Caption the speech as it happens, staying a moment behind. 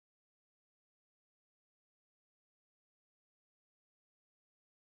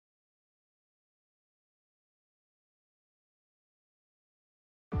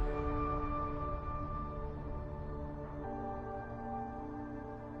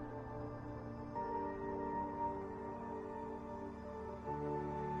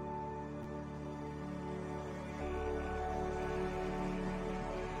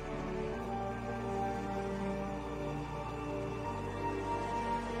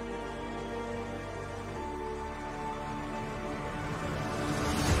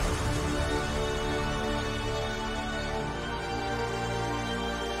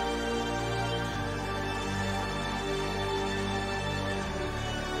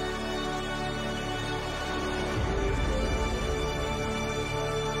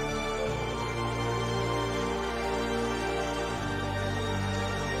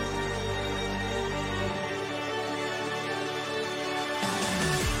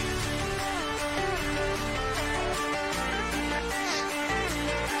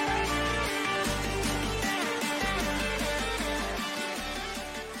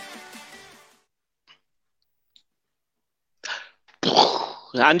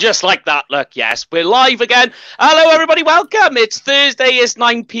And just like that, look, yes, we're live again. Hello, everybody, welcome. It's Thursday, it's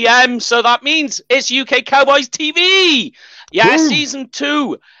 9 p.m, so that means it's UK Cowboys TV. Yeah, Season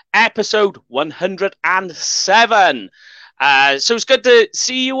 2, Episode 107. So it's good to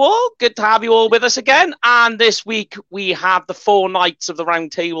see you all. Good to have you all with us again. And this week, we have the 4 Knights of the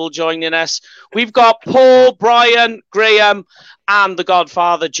Round Table joining us. We've got Paul, Brian, Graham, and the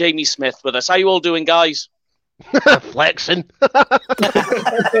Godfather, Jamie Smith, with us. How you all doing, guys? Flexing. Someone's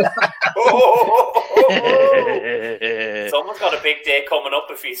got a big day coming up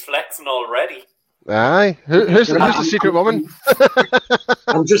if he's flexing already. Aye. Who's the secret woman?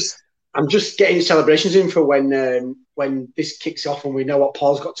 I'm just getting celebrations in for when this kicks off and we know what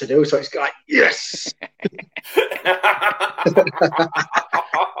Paul's got to do. So it's like, yes.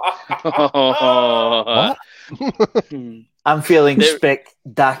 I'm feeling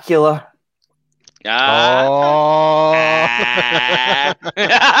spectacular. Yeah,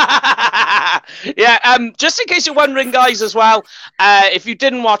 just in case you're wondering, guys, as well, if you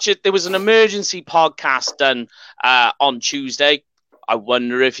didn't watch it, there was an emergency podcast done on Tuesday. I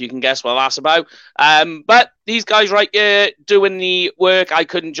wonder if you can guess what that's about. But these guys right here doing the work. I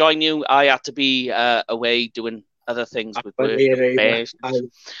couldn't join you. I had to be away doing other things with work. I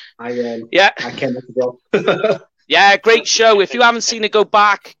came up to go. Yeah, great show. If you haven't seen it, go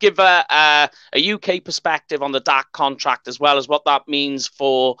back, give a UK perspective on the Dak contract, as well as what that means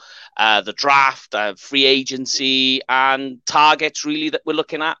for the draft, free agency, and targets, really, that we're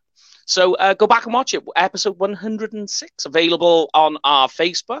looking at. So go back and watch it. Episode 106, available on our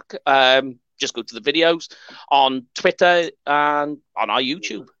Facebook. Just go to the videos, on Twitter, and on our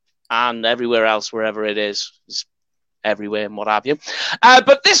YouTube, and everywhere else, wherever it is. It's everywhere and what have you.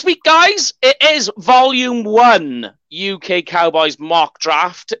 But this week, guys, it is Volume 1 UK Cowboys mock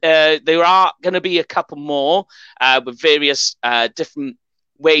draft. There are going to be a couple more with various different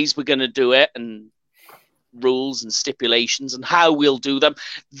ways we're going to do it, and rules and stipulations and how we'll do them.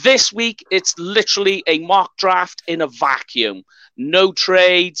 This week, it's literally a mock draft in a vacuum. No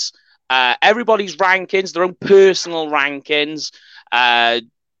trades, everybody's rankings, their own personal rankings,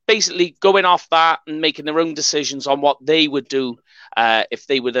 basically going off that and making their own decisions on what they would do if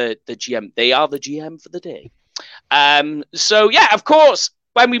they were the GM. They are the GM for the day. So, yeah, of course,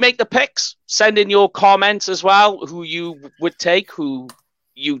 when we make the picks, send in your comments as well, who you would take, who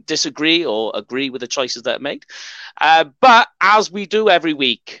you disagree or agree with the choices that are made. But as we do every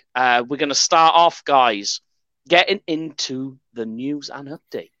week, we're going to start off, guys, getting into the news and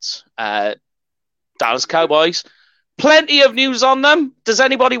updates. Dallas Cowboys. Plenty of news on them. Does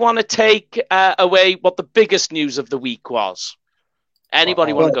anybody want to take away what the biggest news of the week was?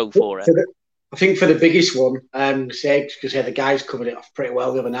 Anybody want to go for it? I think for the biggest one, because the guys covered it off pretty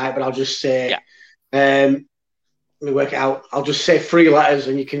well the other night, but I'll just say, let me work it out. I'll just say 3 letters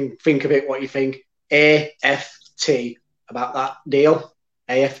and you can think of it what you think. AFT, about that deal.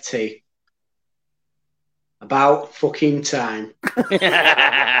 AFT. About fucking time.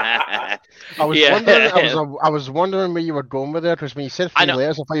 I was wondering where you were going with it, because when you said 3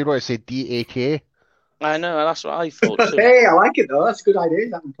 letters, I thought you were going to say DAK. I know, that's what I thought too. Hey, I like it though. That's a good idea,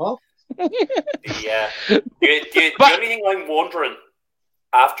 that one, Paul. Yeah. The only thing I'm wondering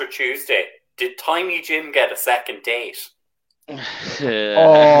after Tuesday, did Tiny Jim get a second date?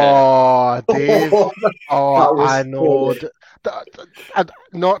 Oh, Dave. Oh, I know.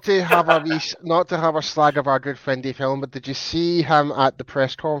 Not to have a slag of our good friend Dave Hill, but did you see him at the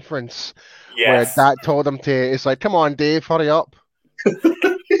press conference? Yes. Where Dak told him to? It's like, come on, Dave, hurry up.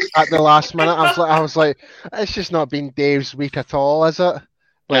 At the last minute, I was like, it's just not been Dave's week at all, is it?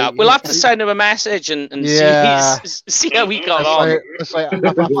 Like, we'll have to send him a message and see how we got on. It's like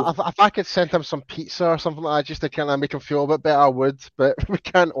if I could send him some pizza or something like that just to kind of make him feel a bit better, I would. But we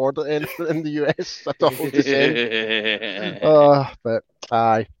can't order anything in the US at all to send.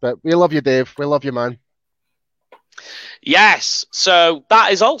 But we love you, Dave. We love you, man. Yes, so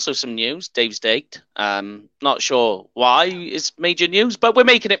that is also some news. Dave's date. Not sure why it's major news, but we're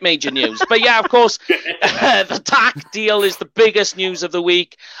making it major news. But yeah, of course, the Dak deal is the biggest news of the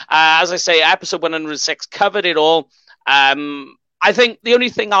week. As I say, episode 106 covered it all. I think the only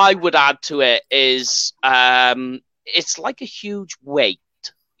thing I would add to it is it's like a huge weight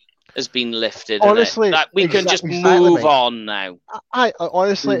has been lifted. Honestly, that we can just move on now. I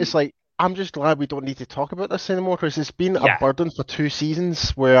honestly, it's like, I'm just glad we don't need to talk about this anymore, because it's been a burden for 2 seasons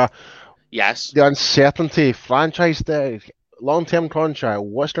where the uncertainty, franchise, long-term contract,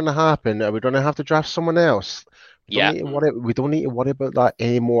 what's going to happen? Are we going to have to draft someone else? We don't need to worry about that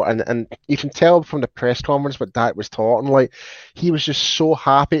anymore. And you can tell from the press conference what Dak was talking, like, he was just so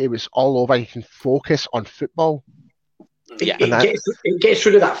happy it was all over. He can focus on football. It gets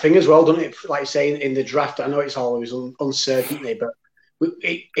rid of that thing as well, doesn't it? Like saying in the draft, I know it's always uncertainty, but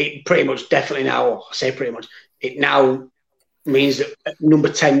it pretty much definitely now, I say pretty much, it now means that number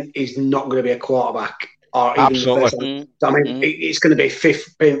 10 is not going to be a quarterback. Or even the first round. So, I mean, it's going to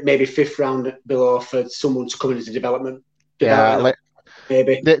be maybe fifth round below for someone to come into development.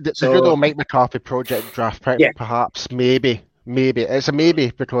 Maybe. The good old Mike McCarthy project draft pick, perhaps, maybe. It's a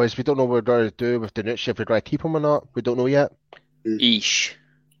maybe because we don't know what we're going to do with DiNucci, if we're going to keep him or not. We don't know yet. Eesh.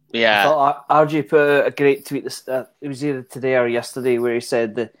 Yeah. I thought RJ put a great tweet. It was either today or yesterday where he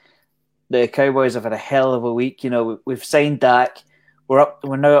said that the Cowboys have had a hell of a week. You know, we've signed Dak.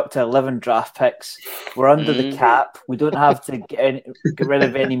 We're now up to 11 draft picks. We're under the cap. We don't have to get rid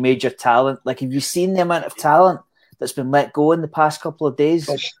of any major talent. Like, have you seen the amount of talent that's been let go in the past couple of days?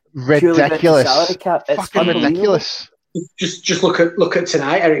 Ridiculous. Salary cap. It's fucking ridiculous. Just look at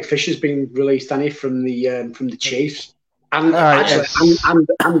tonight. Eric Fisher's been released, hasn't he, from the Chiefs, and and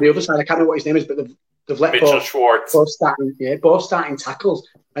the other side. I can't remember what his name is, but they've let Mitchell Schwartz both starting tackles.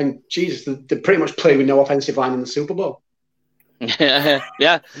 And Jesus, they pretty much play with no offensive line in the Super Bowl. Yeah.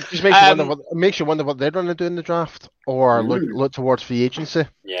 It just makes you wonder what they're going to do in the draft, or look towards free agency,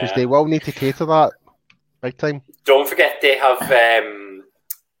 because they will need to cater that big time. Don't forget they have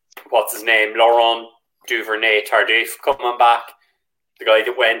what's his name, Laurent Duvernay-Tardif coming back, the guy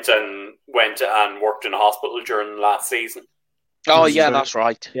that went and worked in a hospital during the last season. Oh yeah, that's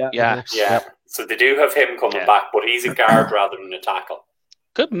right. Yeah. So they do have him coming back, but he's a guard rather than a tackle.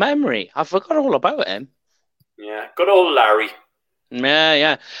 Good memory. I forgot all about him. Yeah, good old Larry.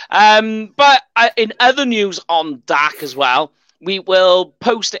 Yeah. But in other news on Dak as well, we will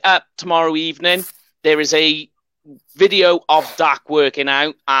post it up tomorrow evening. There is a video of Dak working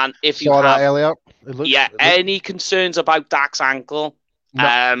out, and if you have Elliot. Any concerns about Dak's ankle,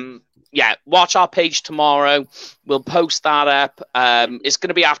 watch our page tomorrow. We'll post that up. It's going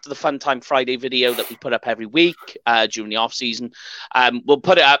to be after the Fun Time Friday video that we put up every week during the off season. We'll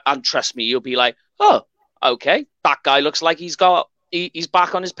put it up, and trust me, you'll be like, oh, okay, that guy looks like he's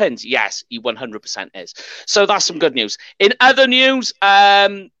back on his pins. Yes, he 100% is. So that's some good news. In other news,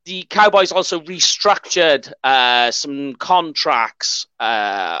 the Cowboys also restructured some contracts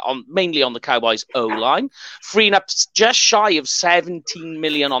mainly on the Cowboys O-line, freeing up just shy of $17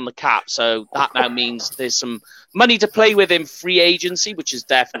 million on the cap. So that now means there's some money to play with in free agency, which is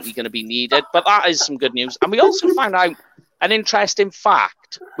definitely going to be needed. But that is some good news. And we also found out an interesting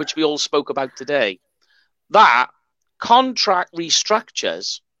fact, which we all spoke about today, that contract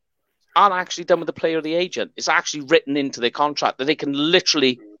restructures aren't actually done with the player or the agent. It's actually written into their contract that they can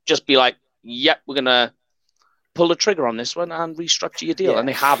literally just be like, yep, we're going to pull the trigger on this one and restructure your deal. And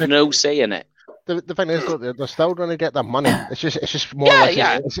they have no say in it. The thing is, they're still going to get their money. It's just more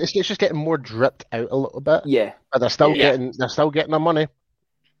it's just getting more dripped out a little bit. Yeah. But they're still getting their money.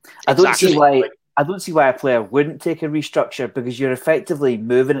 I don't see why a player wouldn't take a restructure, because you're effectively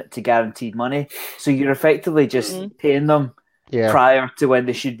moving it to guaranteed money. So you're effectively just paying them prior to when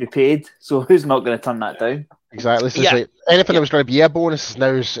they should be paid. So who's not going to turn that down? Exactly. It's like anything that was going to be a bonus now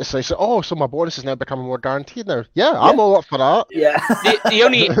is like, so my bonus is now becoming more guaranteed now. Yeah, I'm all up for that. Yeah. The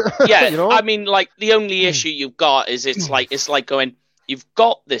only I mean, like, the only issue you've got is it's like going, you've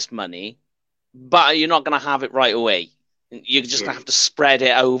got this money, but you're not going to have it right away. You're just going to have to spread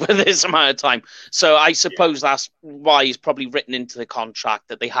it over this amount of time. So I suppose that's why he's probably written into the contract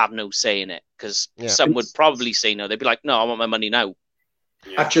that they have no say in it, because some would probably say no. They'd be like, no, I want my money now.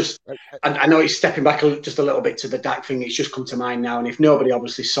 Yeah. I know he's stepping back just a little bit to the Dak thing. It's just come to mind now. And if nobody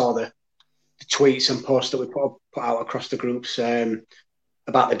obviously saw the tweets and posts that we put out across the groups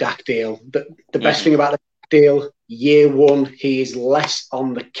about the Dak deal, the best thing about the Dak deal, year one, he is less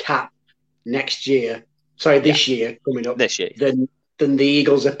on the cap next year. This year coming up. This year, than the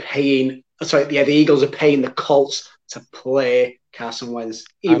Eagles are paying. The Eagles are paying the Colts to play Carson Wentz.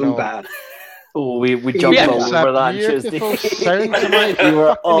 Even better. Oh, we jumped all over that Tuesday. We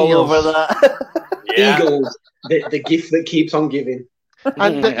were all over that. Eagles, the gift that keeps on giving.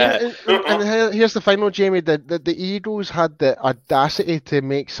 And here's the final, Jamie. The Eagles had the audacity to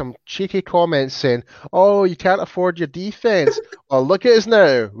make some cheeky comments saying, "Oh, you can't afford your defense." Well, look at us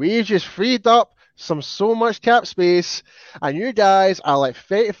now. We just freed up so much cap space, and you guys are like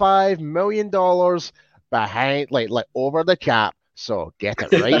 $35 million behind, like over the cap. So get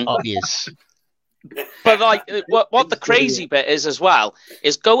it right, obvious. But like, what the crazy bit is as well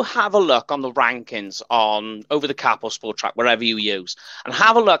is go have a look on the rankings on Over the Cap or Sport Track, wherever you use, and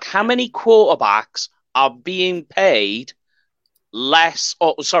have a look how many quarterbacks are being paid less,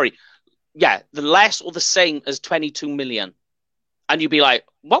 the less or the same as $22 million, and you'd be like,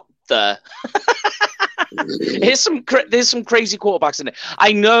 what the? there's some crazy quarterbacks in it.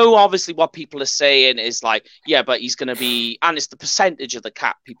 I know, obviously, what people are saying is like, yeah, but he's going to be, and it's the percentage of the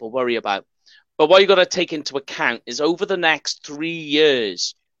cap people worry about. But what you got to take into account is over the next 3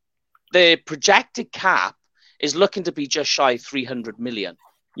 years, the projected cap is looking to be just shy of 300 million.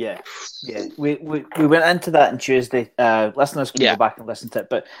 Yeah. We went into that on Tuesday. Listeners can go back and listen to it.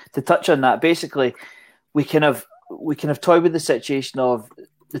 But to touch on that, basically, we can have toyed with the situation of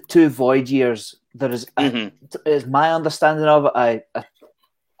the 2 void years. There is, is my understanding of it.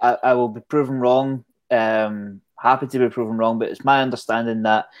 I will be proven wrong. Happy to be proven wrong, but it's my understanding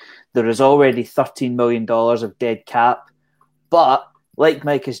that there is already $13 million of dead cap. But like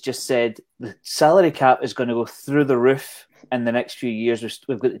Mike has just said, the salary cap is going to go through the roof in the next few years.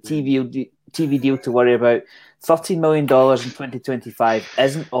 We've got the TV deal to worry about. $13 million in 2025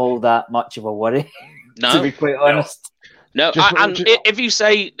 isn't all that much of a worry, to be quite honest. No, if you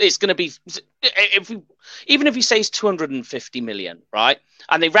say it's going to be, even if you say it's 250 million, right?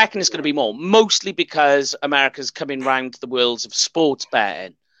 And they reckon it's going to be more, mostly because America's coming round to the worlds of sports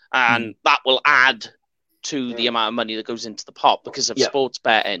betting, and that will add to the amount of money that goes into the pot because of sports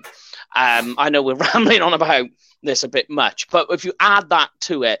betting. I know we're rambling on about this a bit much, but if you add that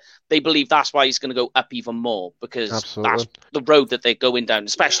to it, they believe that's why he's going to go up even more, because that's the road that they're going down,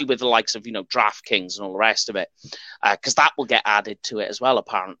 especially with the likes of, DraftKings and all the rest of it, because that will get added to it as well,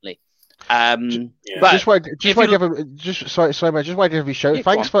 apparently. But just want to give you a shout.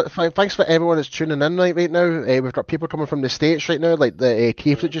 Thanks for everyone that's tuning in right now. We've got people coming from the States right now, like the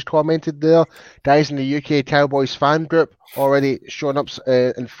Keith that just commented there. Guys in the UK Cowboys fan group already showing up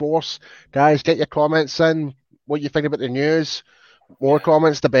in force. Guys, get your comments in. What you think about the news? More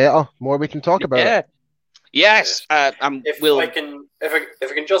comments, the better. More we can talk about. Yeah. Yes. If I can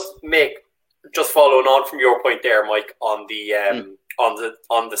just following on from your point there, Mike, on the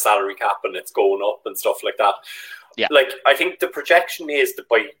on the salary cap and it's going up and stuff like that. Yeah. Like, I think the projection is that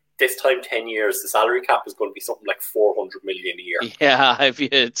by this time 10 years, the salary cap is going to be something like 400 million a year. Yeah, I've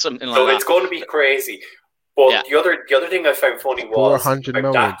heard something like that. So it's going to be crazy. But the other thing I found funny was 400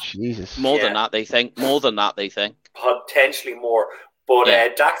 million. Jesus. More than that, they think. Potentially more. But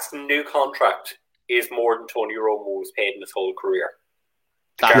Dak's new contract is more than Tony Romo was paid in his whole career.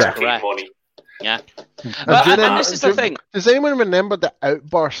 That's correct. Money. Yeah. And this is the thing. Does anyone remember the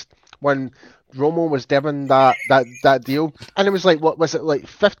outburst when Romo was given that deal? And it was like, what was it, like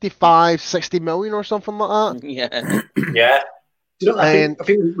 55, 60 million or something like that? Yeah. Yeah. I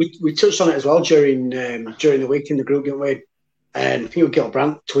think we touched on it as well during the week in the group, didn't we? And I think Gil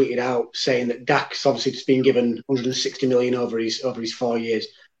Brandt tweeted out saying that Dak's obviously just been given 160 million over his 4 years.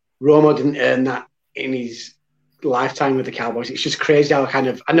 Romo didn't earn that in his lifetime with the Cowboys. It's just crazy how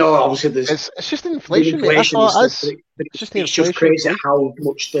I know obviously there's it's just inflation. That's all it is. It's just crazy how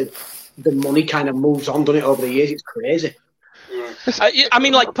much the money kind of moves on, doesn't it, over the years? It's crazy. I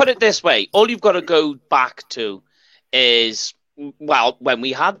mean, like, put it this way: all you've got to go back to is, well, when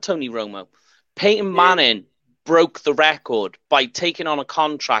we had Tony Romo, Peyton Manning broke the record by taking on a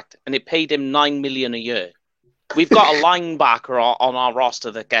contract, and it paid him $9 million a year. We've got a linebacker on our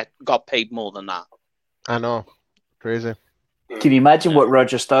roster that got paid more than that. I know, crazy. Can you imagine what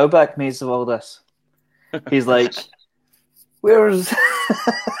Roger Staubach makes of all this? He's like, "Where's?"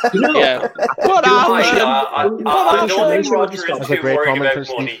 Yeah. What That's a great comment from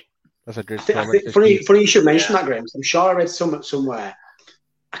Steve. That's a good comment. Funny you should mention that, Graham. I'm sure I read somewhere.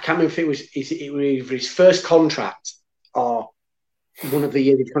 I can't remember if it was his first contract or one of the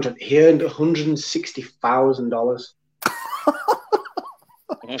years of his contract. He earned $160,000.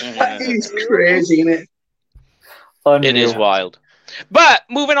 That is crazy, isn't it? It is wild. But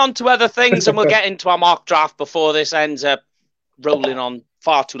moving on to other things, and we'll get into our mock draft before this ends up rolling on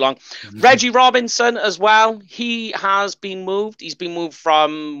far too long. Reggie Robinson as well. He has been moved. He's been moved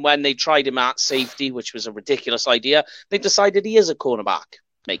from when they tried him at safety, which was a ridiculous idea. They decided he is a cornerback.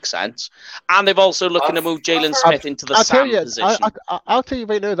 Makes sense. And they've also looking to move Jalen Smith into the Sam position. I'll tell you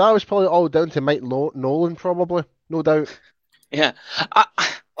right now, that was probably all down to Mike Nolan, probably. No doubt. Yeah.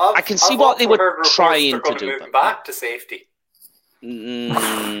 I can see what they were trying to do. Move back to safety.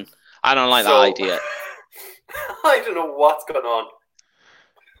 I don't like that idea. I don't know what's going on.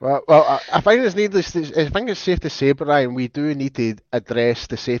 Well, I think it's safe to say, Brian, we do need to address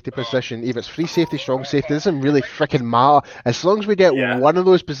the safety position. If it's free safety, strong safety, it doesn't really freaking matter. As long as we get one of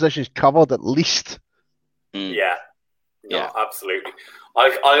those positions covered at least. Yeah. No, absolutely.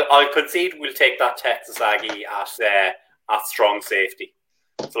 I'll concede we'll take that Texas Aggie at strong safety.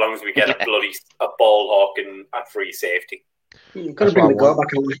 As long as we get a ball hawk at free safety. You've got to bring the goal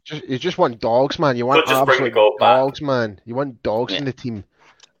back. You just want dogs, man. You want absolute dogs, man. You want dogs in the team.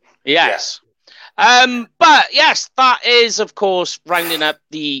 Yes. But yes, that is, of course, rounding up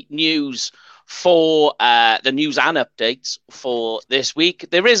the news for the news and updates for this week.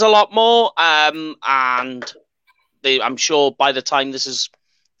 There is a lot more, and I'm sure by the time this is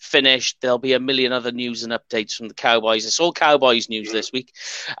finished, there'll be a million other news and updates from the Cowboys. It's all Cowboys news this week.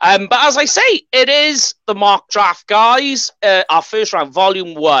 But as I say, it is the mock draft, guys. Our first round,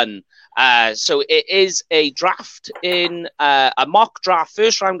 volume 1. So it is a draft in a mock draft,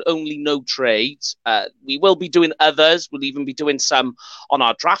 first round only, no trades. We will be doing others. We'll even be doing some on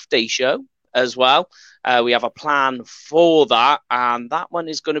our draft day show as well. We have a plan for that, and that one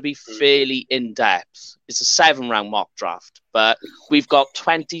is going to be fairly in-depth. It's a 7-round mock draft, but we've got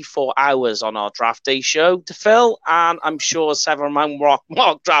 24 hours on our draft day show to fill, and I'm sure a 7-round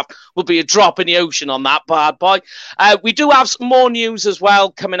mock draft will be a drop in the ocean on that bad boy. We do have some more news as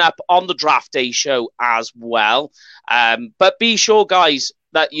well coming up on the draft day show as well. But be sure, guys,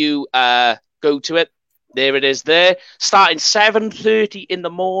 that you go to it. There it is there, starting 7:30 in the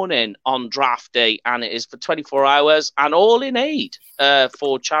morning on draft day, and it is for 24 hours and all in aid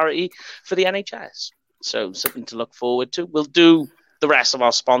for charity for the NHS. So something to look forward to. We'll do the rest of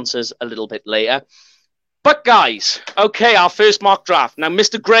our sponsors a little bit later. But guys, okay, our first mock draft. Now,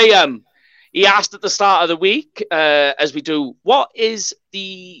 Mr. Graham, he asked at the start of the week, as we do, what is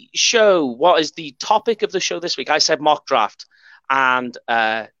the show? What is the topic of the show this week? I said mock draft, and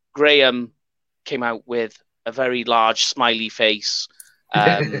Graham came out with a very large smiley face.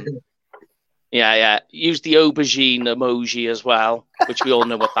 Yeah. Used the aubergine emoji as well, which we all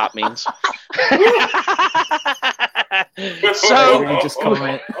know what that means.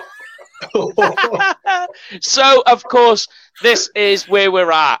 So, of course, this is where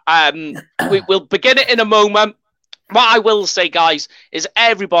we're at. We'll begin it in a moment. What I will say, guys, is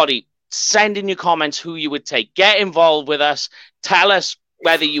everybody send in your comments who you would take. Get involved with us. Tell us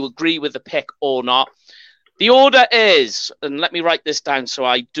whether you agree with the pick or not. The order is, and let me write this down so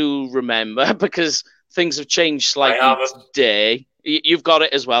I do remember, because things have changed slightly today. You've got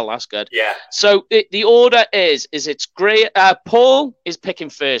it as well. That's good. Yeah. So the order is it's great. Paul is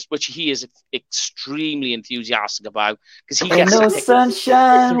picking first, which he is extremely enthusiastic about because he gets no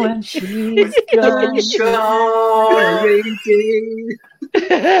sunshine when she's gone.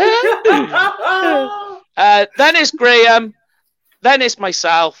 Then it's Graham. Then it's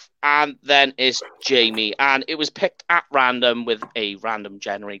myself, and then it's Jamie. And it was picked at random with a random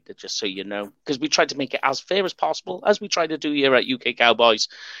generator, just so you know, because we tried to make it as fair as possible, as we try to do here at UK Cowboys,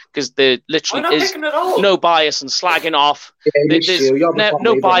 because there literally is no bias and slagging off. There's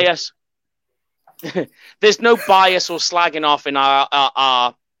no bias. There's no bias or slagging off in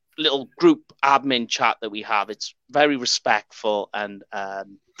our little group admin chat that we have. It's very respectful and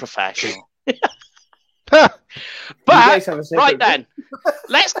professional. But right then,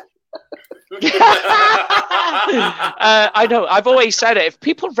 let's. I know. I've always said it. If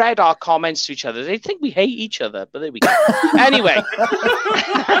people read our comments to each other, they'd think we hate each other. But there we go. Anyway,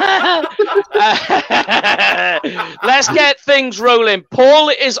 let's get things rolling. Paul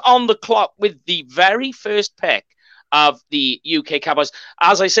is on the clock with the very first pick of the UK Cowboys.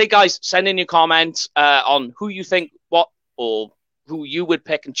 As I say, guys, send in your comments on who you think what or who you would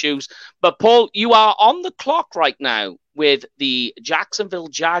pick and choose. But Paul, you are on the clock right now with the Jacksonville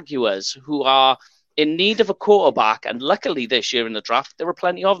Jaguars, who are in need of a quarterback. And luckily this year in the draft, there were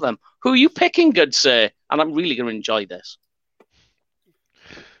plenty of them. Who are you picking, good sir? And I'm really going to enjoy this.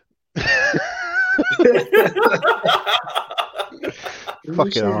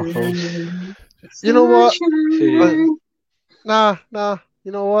 Fucking awful. You know what? Nah.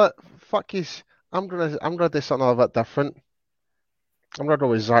 You know what? Fuck yous. I'm gonna do something a little bit different. I'm going to go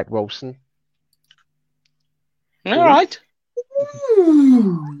with Zach Wilson. All right.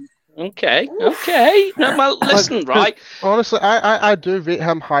 Okay. No, well, listen, right. Honestly, I do rate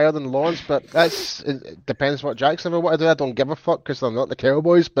him higher than Lawrence, but it depends what Jacksonville want to do. I don't give a fuck because they're not the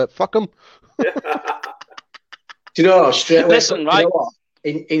Cowboys, but fuck them. Do you know, straight away, listen, right.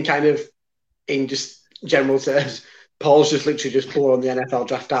 You know what? In just general terms, Paul's just literally just pouring the NFL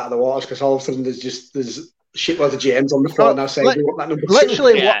draft out of the waters because all of a sudden there's shitloads of GMs on the phone now saying we want that number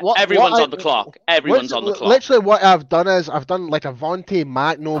literally, two. Everyone's on the clock. Everyone's on the clock. Literally, what I've done is I've done like a Vontae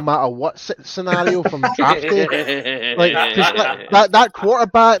Mack no matter what scenario from draft day. That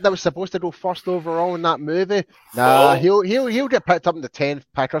quarterback that was supposed to go first overall in that movie, he'll get picked up in the 10th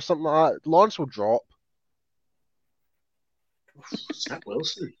pick or something like that. Lawrence will drop. Zach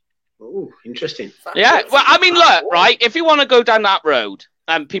Wilson. Oh, interesting. Yeah, well, I mean, look, right, if you want to go down that road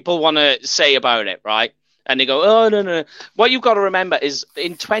and people want to say about it, right, And they go, oh, no. What you've got to remember is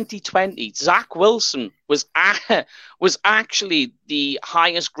in 2020, Zach Wilson was actually the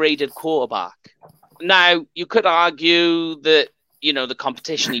highest graded quarterback. Now, you could argue that, the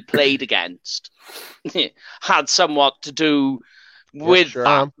competition he played against had somewhat to do with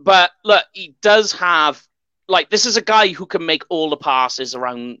that. But look, he does have, this is a guy who can make all the passes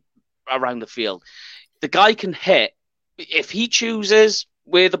around the field. The guy can hit. If he chooses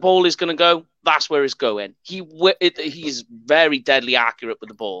where the ball is going to go, that's where it's going. He's very deadly accurate with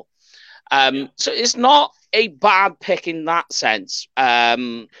the ball. So it's not a bad pick in that sense.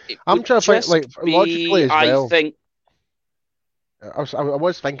 I'm trying to think, logically as well. I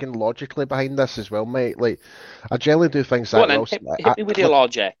was thinking logically behind this as well, mate. I generally do things like that. Hit me with your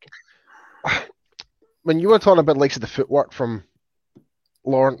logic. When you were talking about the footwork from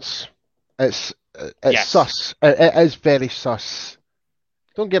Lawrence, it's sus. It is very sus.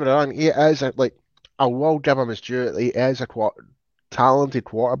 Don't get me wrong. He is I will give him his due. He is a talented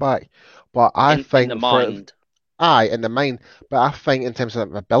quarterback, but I think in the mind. In the mind. But I think in terms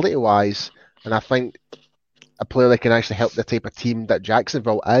of ability wise, and I think a player that can actually help the type of team that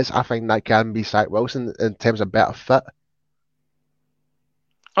Jacksonville is, I think that can be Zach Wilson in terms of better fit.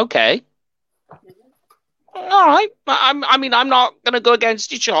 Okay. All right. I mean, I'm not going to go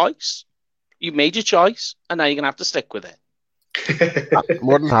against your choice. You made your choice, and now you're going to have to stick with it. I'm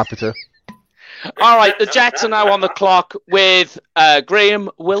more than happy to. All right, the Jets are now on the clock with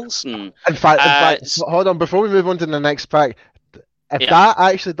Graham Wilson. In fact, hold on. Before we move on to the next pick, if that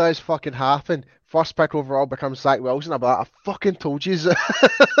actually does fucking happen, first pick overall becomes Zach Wilson, I'll be like, I fucking told you.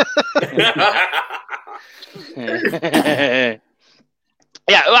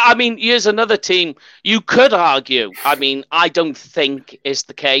 Yeah, I mean, here's another team. You could argue, I don't think it's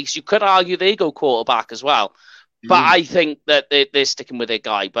the case. You could argue they go quarterback as well. But I think that they're sticking with their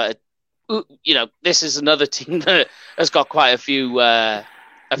guy. But, this is another team that has got quite a few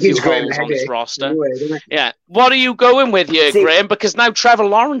holes on this roster. Anyway, yeah. What are you going with here, Graham? Because now Trevor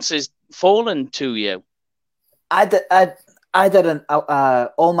Lawrence is fallen to you. I did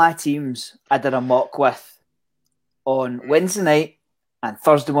all my teams I did a mock with on Wednesday night and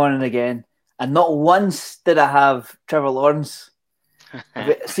Thursday morning again, and not once did I have Trevor Lawrence.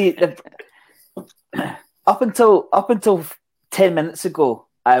 See, up until 10 minutes ago,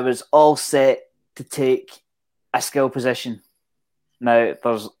 I was all set to take a skill position. Now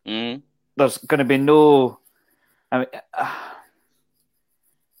there's going to be no.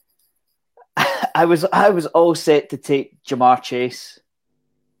 I was all set to take Jamar Chase,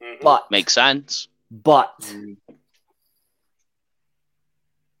 but makes sense. But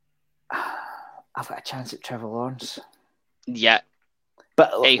I've got a chance at Trevor Lawrence. Yeah,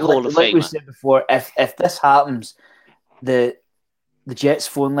 but like we said before, if this happens, the Jets'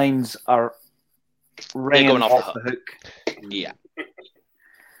 phone lines are ringing off the hook. Yeah.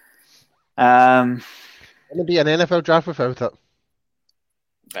 It'll be an NFL draft without it.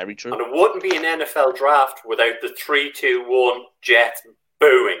 Very true. And it wouldn't be an NFL draft without the 3-2-1 Jets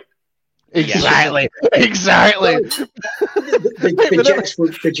booing. Exactly. Exactly. The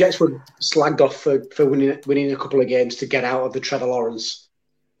Jets were slagged off for winning a couple of games to get out of the Trevor Lawrence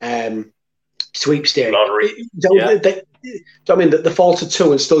sweepstake. Lottery. The fall to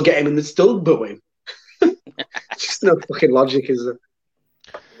 2 and still get him and they're still booing. Just no fucking logic, is there?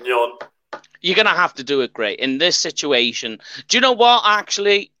 None. You're going to have to do it great in this situation. Do you know what,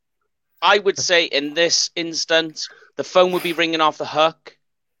 actually? I would say in this instance, the phone would be ringing off the hook,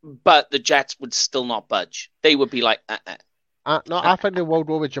 but the Jets would still not budge. They would be like, No, I think they will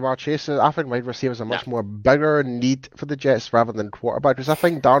go with Jamar Chase. I think wide receivers are much more bigger need for the Jets rather than quarterback. Because I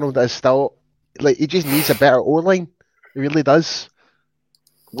think Darnold is still, he just needs a better O-line. He really does.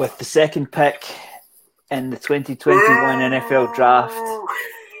 With the second pick in the 2021 NFL Draft,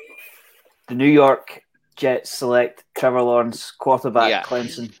 the New York Jets select Trevor Lawrence, quarterback,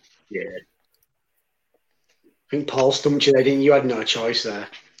 Clemson. Yeah. I think Paul stumped you there, didn't you? You had no choice there,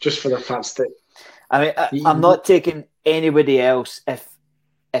 just for the fact that... I'm not taking anybody else. If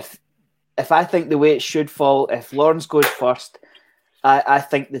I think the way it should fall, if Lawrence goes first, I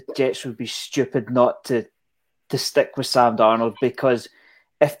think the Jets would be stupid not to stick with Sam Darnold, because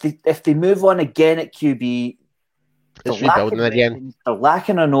if they move on again at QB, they're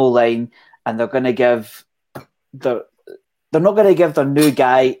lacking an O-line, and they're not going to give their new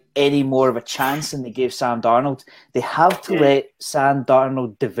guy any more of a chance than they gave Sam Darnold. They have to let Sam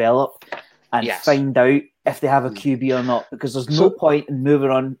Darnold develop and find out if they have a QB or not, because there's no point in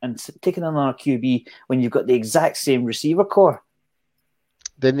moving on and taking on a QB when you've got the exact same receiver core.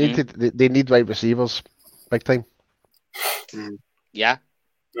 They need wide receivers, big time. Yeah.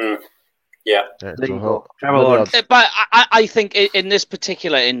 Yeah. There you go. But I think in this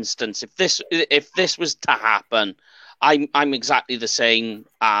particular instance, if this was to happen, I'm exactly the same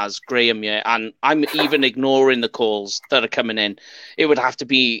as Graham here, and I'm even ignoring the calls that are coming in. It would have to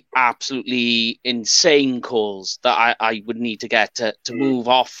be absolutely insane calls that I would need to get to move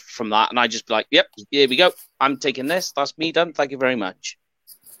off from that, and I just be like, yep, here we go. I'm taking this. That's me done. Thank you very much.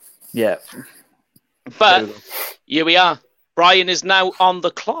 Yeah. But here we are. Brian is now on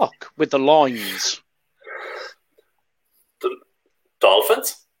the clock with the lines. The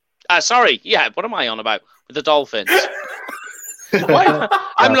Dolphins? Sorry, yeah, what am I on about? With the Dolphins.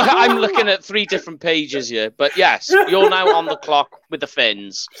 I'm looking at 3 different pages here, but yes, you're now on the clock with the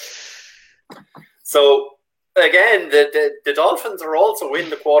Fins. So, again, the Dolphins are also in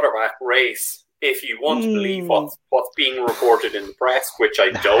the quarterback race, if you want to believe what's being reported in the press, which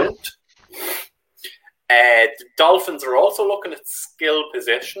I don't. The Dolphins are also looking at skill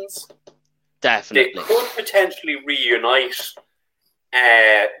positions. Definitely. They could potentially reunite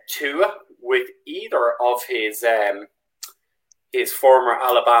Tua with either of his former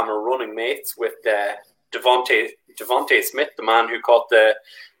Alabama running mates, with Devontae Smith, the man who caught the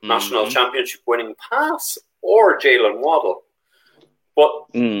national championship winning pass, or Jalen Waddle. But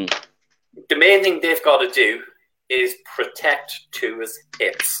the main thing they've got to do is protect Tua's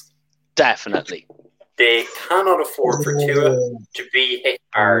hips. Definitely. They cannot afford for Tua to be hit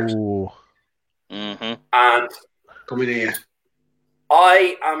hard. Mm-hmm. And come in here.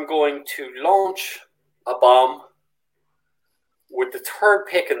 I am going to launch a bomb with the 3rd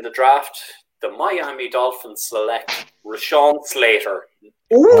pick in the draft. The Miami Dolphins select Rashawn Slater.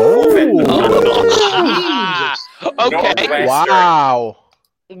 Okay. Wow.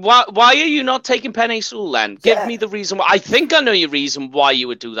 Why are you not taking Penei Sewell then? Give me the reason why. I think I know your reason why you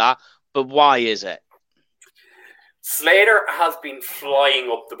would do that, but why is it? Slater has been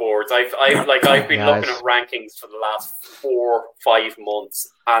flying up the boards. I've been looking at rankings for the last 4-5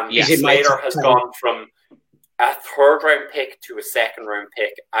 months, and Slater has gone from a 3rd round pick to a 2nd round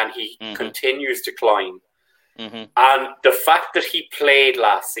pick, and he continues to climb. Mm-hmm. And the fact that he played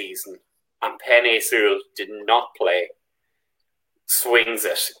last season and Penei Sewell did not play swings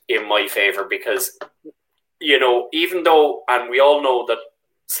it in my favor, because even though, and we all know that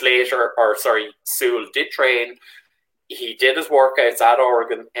Sewell did train. He did his workouts at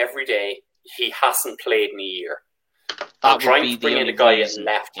Oregon every day. He hasn't played in a year. I'm trying to bring in a guy at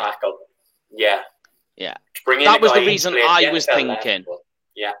left tackle. Yeah. That was the reason I was thinking.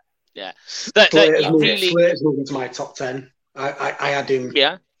 Yeah. Slater's moving to my top 10. I had him.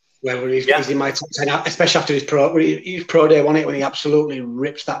 Yeah. Whether he's in my top 10, especially after his pro day, wasn't it, when he absolutely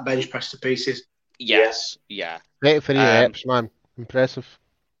rips that bench press to pieces. Yes. Yeah. Great for the apes, man. Impressive.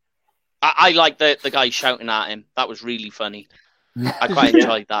 I like the guy shouting at him. That was really funny. I quite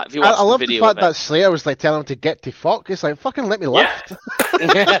enjoyed that. If you watch I love the video the fact that Slater was like telling him to get to fuck. It's like, fucking let me lift.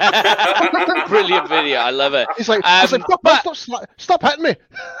 Brilliant video. I love it. He's like, stop hitting me.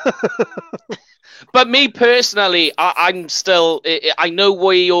 But me personally, I'm still. I know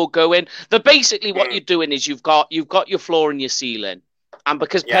where you're going. Basically, what you're doing is you've got your floor and your ceiling, and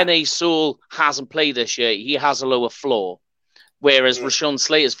because Penei Sewell hasn't played this year, he has a lower floor. Whereas Rashawn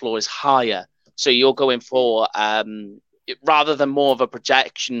Slater's floor is higher. So you're going for, rather than more of a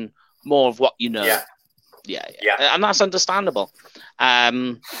projection, more of what you know. Yeah. And that's understandable.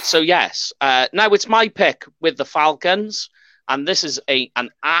 So, yes. Now it's my pick with the Falcons. And this is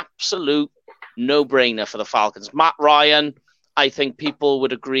an absolute no-brainer for the Falcons. Matt Ryan, I think people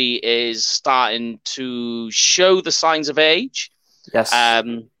would agree, is starting to show the signs of age. Yes.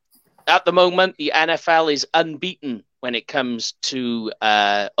 At the moment, the NFL is unbeaten when it comes to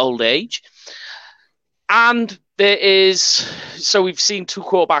old age. And we've seen 2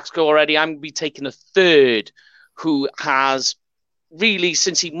 quarterbacks go already. I'm going to be taking a 3rd who has really,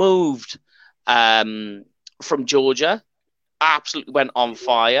 since he moved from Georgia, absolutely went on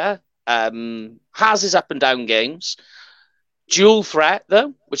fire, has his up and down games. Dual threat,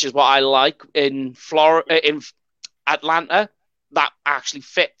 though, which is what I like in Atlanta. That actually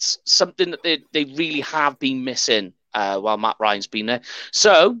fits something that they really have been missing while Matt Ryan's been there.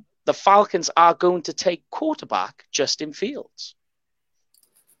 So the Falcons are going to take quarterback Justin Fields.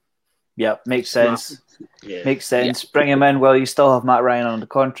 Yeah, makes sense. Makes sense. Bring him in while you still have Matt Ryan on the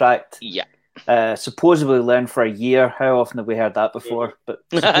contract. Yeah. Supposedly learn for a year. How often have we heard that before? But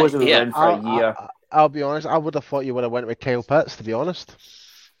supposedly learn for a year. I'll be honest. I would have thought you would have went with Kyle Pitts, to be honest.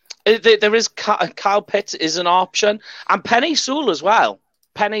 There is Kyle Pitts is an option, and Penei Sewell as well.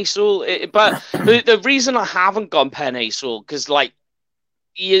 Penei Sewell, but the reason I haven't gone Penei Sewell, because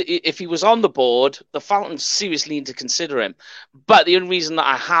if he was on the board, the Falcons seriously need to consider him. But the only reason that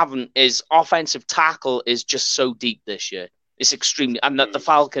I haven't is offensive tackle is just so deep this year. It's extremely, and that the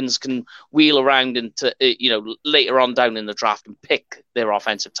Falcons can wheel around into, later on down in the draft and pick their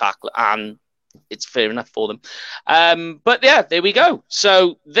offensive tackle, and it's fair enough for them. But yeah, there we go.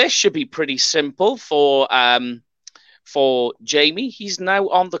 So this should be pretty simple for Jamie. He's now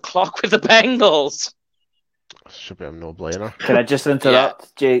on the clock with the Bengals. Should be a no-brainer. Can I just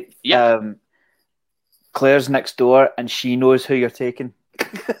interrupt, Jake? Yeah. Claire's next door, and she knows who you're taking.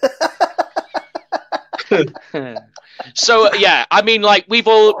 So yeah, I mean, like we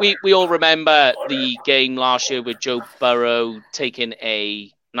all remember the game last year with Joe Burrow taking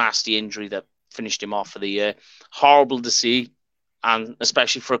a nasty injury that finished him off for the year. Horrible to see, and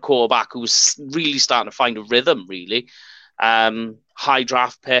especially for a quarterback who was really starting to find a rhythm. Really, high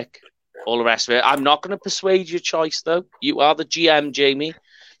draft pick, all the rest of it. I'm not going to persuade your choice, though. You are the GM, Jamie.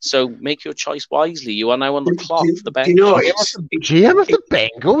 So make your choice wisely. You are now on the clock for the Bengals. GM of the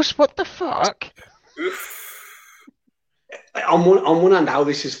Bengals? What the fuck? On one hand, how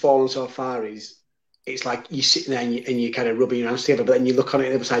this has fallen so far is it's like you sitting there and you kind of rubbing your hands together, but then you look on it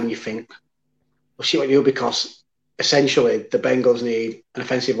the other side and you think, well, shit, what do you do? Because essentially the Bengals need an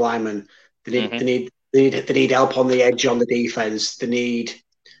offensive lineman. They need help on the edge on the defense. They need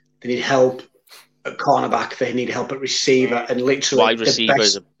help at cornerback. They need help at receiver, and literally wide receiver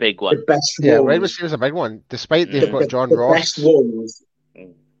is a big one. The best wide receiver is a big one. Despite they've got John Ross, the best ones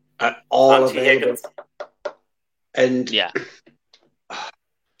are all available. And yeah,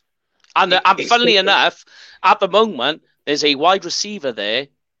 and funnily enough, at the moment, there's a wide receiver there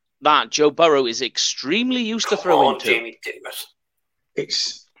that Joe Burrow is extremely used to throwing to. Jamie, do it.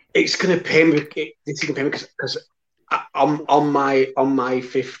 It's going to pay me. It's going to pay me because on my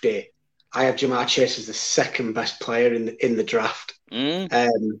 50, I have Jamar Chase as the second best player in the draft.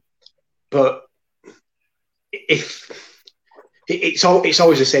 But if it's always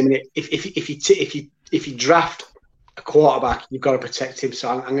the same. If you draft a quarterback, you've got to protect him. So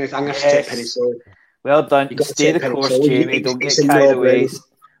I'm going to have to take Penei Sewell. Well done. Stay the course, Jamie. Don't get carried away.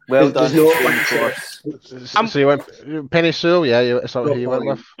 Well done. So you went Penei Sewell, yeah? That's who you went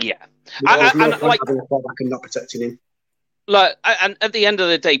with? Yeah. And not protecting him. Look, and at the end of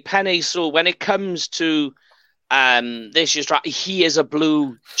the day, Penei Sewell, when it comes to this year's draft, he is a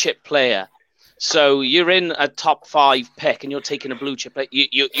blue chip player. So you're in a top 5 pick and you're taking a blue chip player.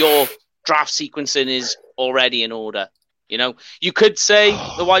 Your draft sequencing is already in order. You know, you could say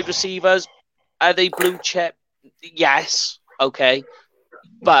the wide receivers, are they blue chip? Yes. Okay.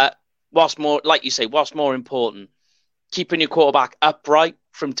 But what's more, like you say, what's more important? Keeping your quarterback upright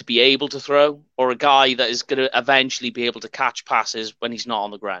for him to be able to throw, or a guy that is going to eventually be able to catch passes when he's not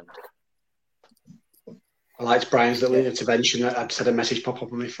on the ground? I liked Brian's little intervention. I'd said a message pop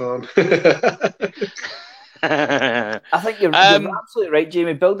up on my phone. I think you're absolutely right,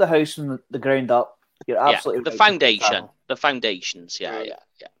 Jamie. Build the house from the ground up. You're absolutely right. The foundation. The foundations, yeah.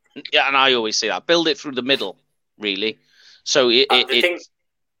 Yeah, and I always say that. Build it through the middle, really. So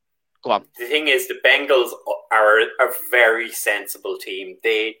go on. The thing is, the Bengals are a very sensible team.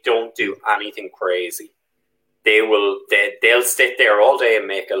 They don't do anything crazy. They'll sit there all day and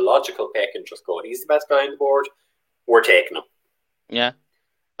make a logical pick and just go, he's the best guy on the board. We're taking him. Yeah,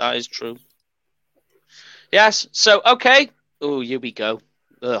 that is true. Yes. So okay. Oh, here we go.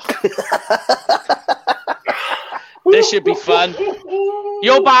 This should be fun.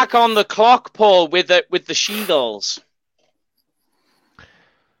 You're back on the clock, Paul, with the She-Dolls.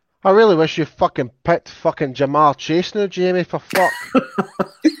 I really wish you fucking picked fucking Jamar Chase now, Jamie, for fuck.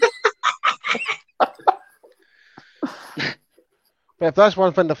 But if that's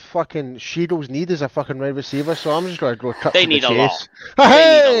one thing the fucking She-Dolls need is a fucking wide receiver, so I'm just going to go cut to the chase.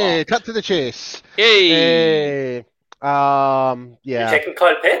 Hey, cut to the chase. Hey. Yeah. You're taking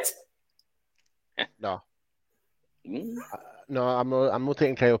Kyle Pitts? No. No, I'm not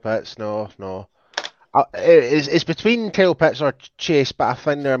taking Kyle Pitts. No. It's between Kyle Pitts or Chase, but I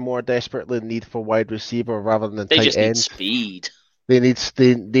think they're more desperately in need for wide receiver rather than they tight just end. Need speed.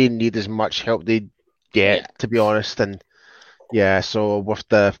 They need as much help they get, to be honest. And yeah, so with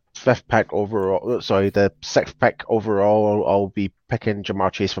the 6th pick overall, I'll be picking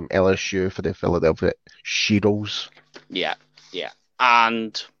Jamar Chase from LSU for the Philadelphia She-Dolls. Yeah.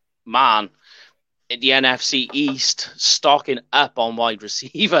 And man, the NFC East stocking up on wide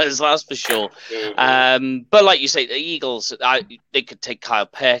receivers, that's for sure. But like you say, the Eagles, they could take Kyle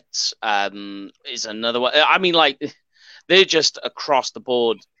Pitts. Is another one. I mean, like they're just across the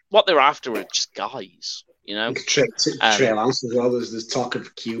board. What they're after are just guys. You know, Trey Lance as well. There's talk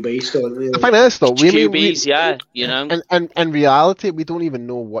of QB still. The thing is, though, QBs, yeah, you know. And in reality, we don't even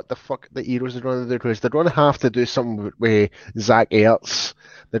know what the fuck the Eagles are going to do, because they're going to have to do something with Zach Ertz.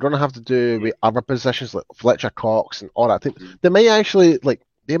 They're going to have to do with other positions like Fletcher Cox and all that. They may actually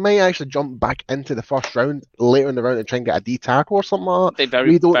jump back into the first round later in the round and try and get a D tackle or something like that. They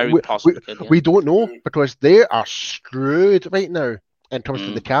very possibly could. Yeah. We don't know, because they are screwed right now in terms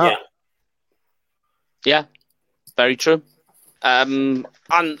of the cap. Yeah, very true. And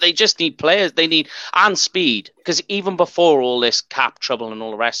they just need players. They need and speed, because even before all this cap trouble and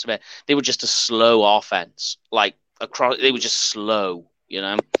all the rest of it, they were just a slow offense. Like they were just slow, you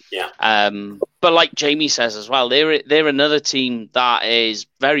know. Yeah. But like Jamie says as well, they're another team that is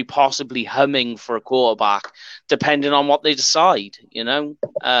very possibly humming for a quarterback, depending on what they decide. You know,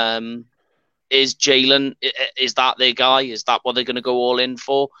 is Jalen, is that their guy? Is that what they're going to go all in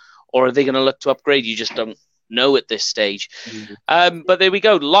for? Or are they going to look to upgrade? You just don't know at this stage. Mm-hmm. But there we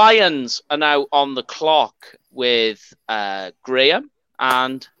go. Lions are now on the clock with Graham.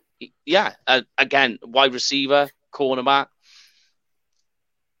 And, again, wide receiver, cornerback.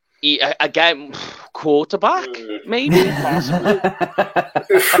 Again, quarterback, maybe, possibly.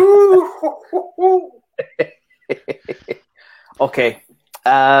 Okay.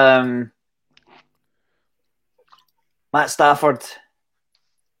 Matt Stafford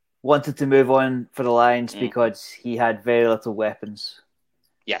wanted to move on for the Lions because he had very little weapons.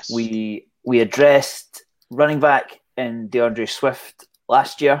 Yes. We addressed running back in DeAndre Swift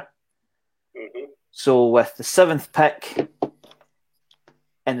last year. Mm-hmm. So with the 7th pick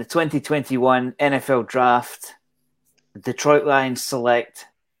in the 2021 NFL Draft, the Detroit Lions select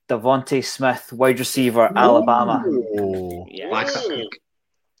Devontae Smith, wide receiver, Alabama. Yes.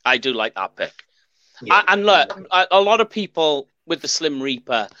 I do like that pick. Yeah. And look, a lot of people with the Slim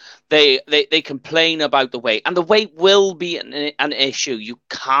Reaper, they complain about the weight, and the weight will be an issue. You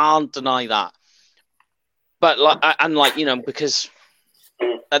can't deny that. But because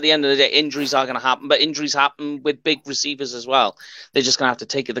at the end of the day, injuries are going to happen, but injuries happen with big receivers as well. They're just going to have to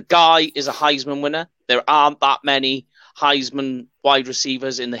take it. The guy is a Heisman winner. There aren't that many Heisman wide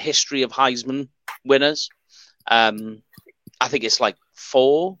receivers in the history of Heisman winners. I think it's like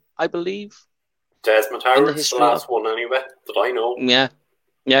 4, I believe. Desmond Howard's the last one anyway, that I know. Yeah.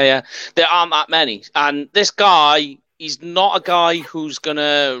 There aren't that many. And this guy, he's not a guy who's going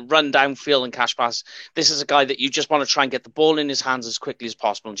to run downfield and cash pass. This is a guy that you just want to try and get the ball in his hands as quickly as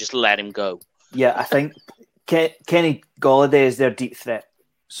possible and just let him go. Yeah, I think Kenny Golladay is their deep threat.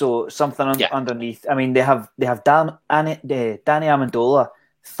 So something underneath. I mean, they have Danny Amendola,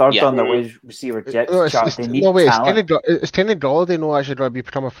 third on the wide receiver chart. They need talent. Is Kenny Golladay not actually going to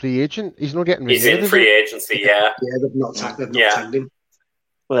become a free agent? He's not getting renewed. He's in free agency, yeah. Yeah, they've not tagged him.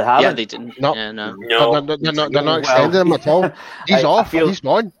 Well, they haven't. Yeah, they didn't. No. Yeah, no. They're not extending him at all. He's off. He's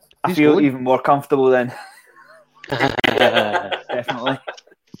gone. I feel even more comfortable then. Definitely.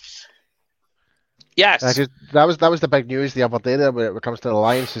 Yes. That was the big news the other day there when it comes to the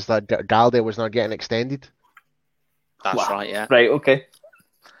Lions, is that Golladay was not getting extended. That's right, yeah. Right, okay.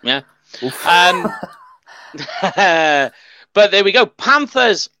 Yeah. But there we go.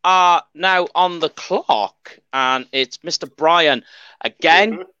 Panthers are now on the clock, and it's Mr. Bryan.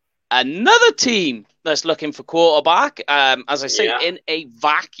 Again, another team that's looking for quarterback, as I say, in a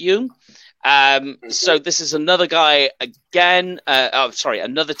vacuum. So this is another guy again.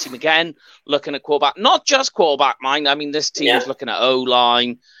 Another team again looking at quarterback. Not just quarterback, mind. I mean, this team is looking at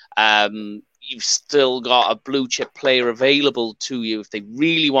O-line. You've still got a blue chip player available to you if they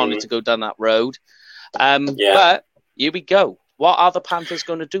really wanted to go down that road. But here we go. What are the Panthers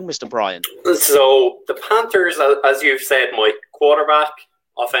going to do, Mr. Bryan? So the Panthers, as you've said, Mike, quarterback,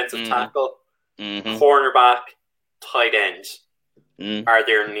 offensive tackle, cornerback, tight end are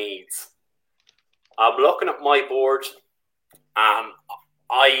their needs. I'm looking at my board. I'm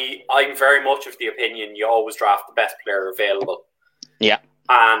very much of the opinion you always draft the best player available. Yeah.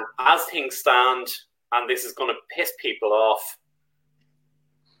 And as things stand, and this is going to piss people off,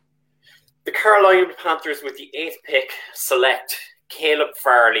 the Carolina Panthers with the 8th pick select Caleb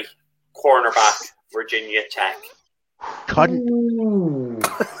Farley, cornerback, Virginia Tech.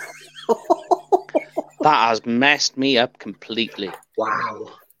 That has messed me up completely.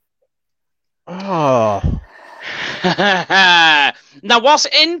 Wow. Oh. Now, what's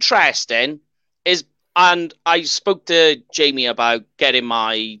interesting is, and I spoke to Jamie about getting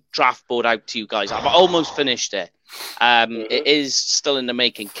my draft board out to you guys. I've almost finished it. It is still in the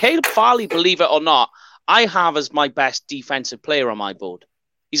making. Caleb Farley, believe it or not, I have as my best defensive player on my board.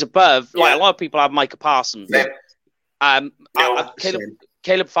 He's above, like a lot of people have Micah Parsons.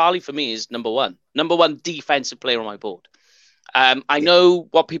 Caleb Farley for me is number one defensive player on my board. I know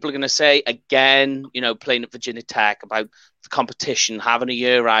what people are going to say again, playing at Virginia Tech about the competition, having a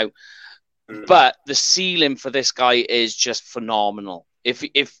year out, but the ceiling for this guy is just phenomenal.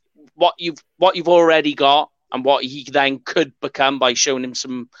 If what you've already got and what he then could become by showing him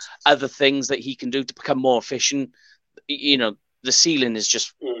some other things that he can do to become more efficient, the ceiling is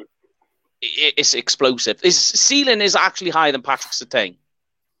just it's explosive. His ceiling is actually higher than Patrick Surtain.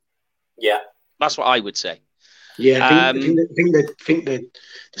 Yeah, that's what I would say. Yeah, I think the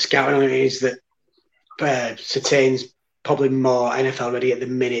scouting on it is that Surtain's probably more NFL ready at the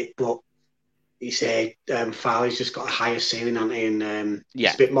minute, but you say Farley's just got a higher ceiling on it, and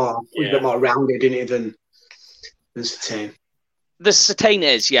it's a bit more rounded in it than Surtain. The Surtain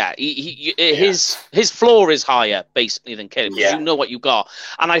is, his floor is higher basically than Caleb. You know what you got,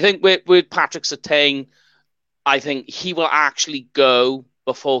 and I think with Patrick Surtain, I think he will actually go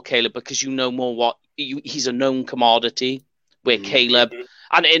before Caleb because more what he's a known commodity. Where Caleb,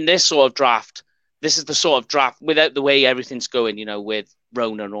 and in this sort of draft, this is the sort of draft without the way everything's going, with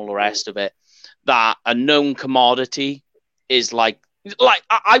Rona and all the rest of it, that a known commodity is like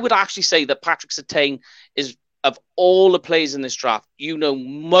I would actually say that Patrick Surtain is, of all the players in this draft,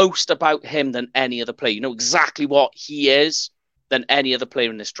 most about him than any other player. You know exactly what he is than any other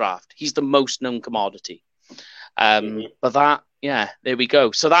player in this draft. He's the most known commodity. But that, there we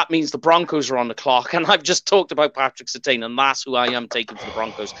go. So that means the Broncos are on the clock, and I've just talked about Patrick Surtain, and that's who I am taking for the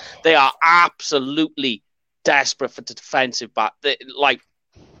Broncos. They are absolutely desperate for the defensive back.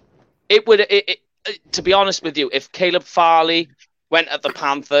 To be honest with you, if Caleb Farley went at the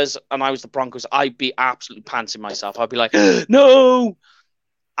Panthers and I was the Broncos, I'd be absolutely pantsing myself. I'd be like, no!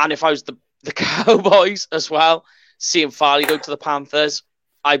 And if I was the Cowboys as well, seeing Farley go to the Panthers,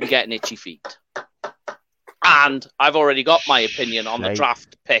 I'd be getting itchy feet. And I've already got my opinion on the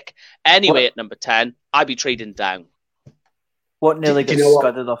draft pick. Anyway, at number 10, I'd be trading down. What nearly got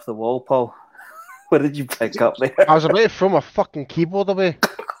scudded off the wall, Paul? What did you pick up there? I was about to throw my fucking keyboard away.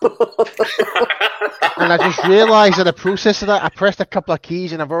 And I just realised in the process of that, I pressed a couple of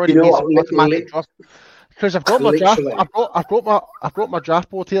keys and I've already made some automatic draft. Because I've got my draft, I've got my draft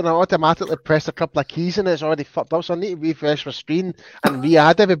board here, and I automatically pressed a couple of keys and it's already fucked up. So I need to refresh my screen and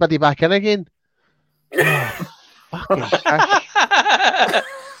re-add everybody back in again. Fucking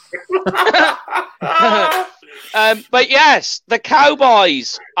but yes, the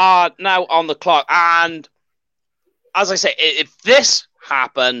Cowboys are now on the clock, and as I say, if this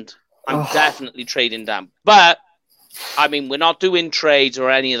happened, I'm definitely trading down. But I mean, we're not doing trades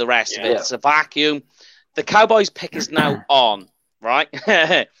or any of the rest of it. It's a vacuum. The Cowboys pick is now on, right?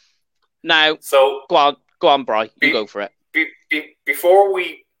 Now, so go on, Bri. You go for it. Before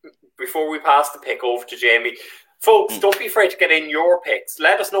we pass the pick over to Jamie, folks, don't be afraid to get in your picks.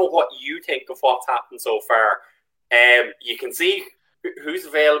 Let us know what you think of what's happened so far. You can see who's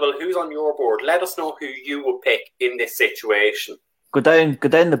available, who's on your board. Let us know who you would pick in this situation. Go down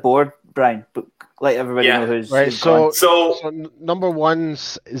the board, Brian. But let everybody know who's right. So number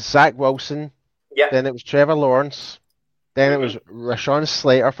one's Zach Wilson. Yeah. Then it was Trevor Lawrence. Then it was Rashawn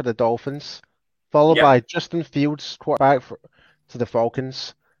Slater for the Dolphins, followed by Justin Fields, quarterback to the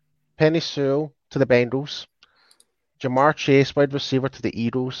Falcons. Penny Sewell to the Bengals. Jamar Chase, wide receiver to the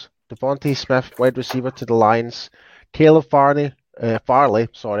Eagles. Devontae Smith, wide receiver to the Lions. Caleb Farley,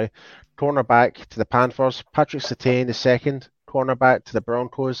 cornerback to the Panthers. Patrick Surtain, the second cornerback to the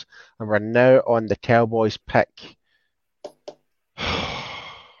Broncos. And we're now on the Cowboys pick.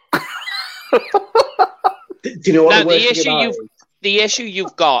 Do you know what the issue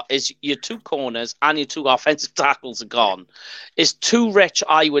you've got is your two corners and your two offensive tackles are gone. It's too rich,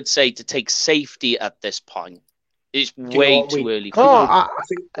 I would say, to take safety at this point. It's way too early. I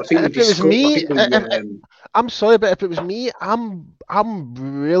think if it was me, I'm sorry, but if it was me, I'm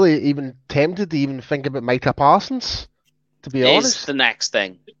really even tempted to even think about Micah Parsons. To be honest, is the next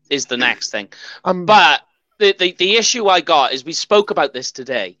thing. But the issue I got is we spoke about this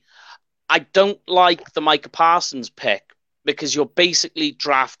today. I don't like the Micah Parsons pick because you're basically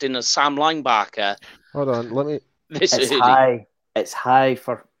drafting a Sam linebacker. Hold on, let me. It's high. It's high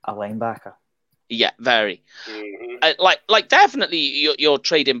for a linebacker. Yeah, very. Like definitely you're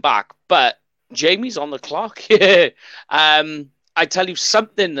trading back, but Jamie's on the clock. I tell you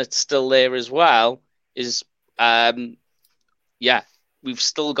something that's still there as well is, we've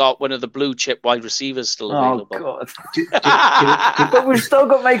still got one of the blue chip wide receivers still available. Oh, God. But we've still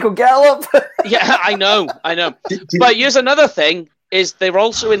got Michael Gallup. Yeah, I know. But here's another thing, is they're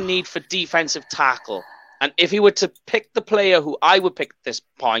also in need for defensive tackle. And if he were to pick the player who I would pick at this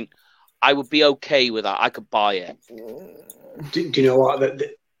point, I would be okay with that. I could buy it. do you know what?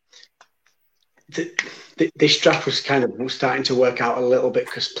 This draft was kind of starting to work out a little bit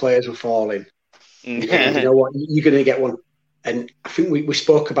because players were falling. And you know what? You're going to get one. And I think we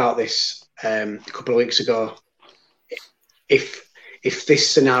spoke about this a couple of weeks ago. If this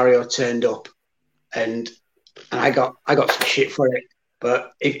scenario turned up, and I got some shit for it,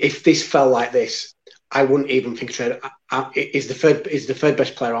 but if this fell like this, I wouldn't even think trade. Is the third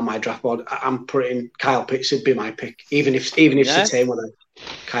best player on my draft board. I'm putting Kyle Pitts would be my pick, even if Surtain were there.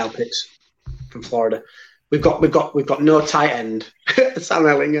 Kyle Pitts from Florida. We've got no tight end. Sam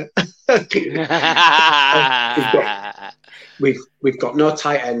Ellinger. we've got no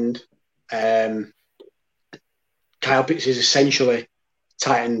tight end. Kyle Pitts is essentially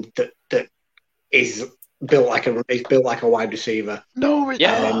tight end that is built like a wide receiver. No,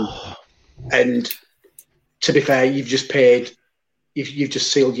 and to be fair, you've just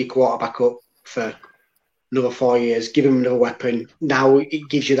sealed your quarterback up for another 4 years. Give him another weapon. Now it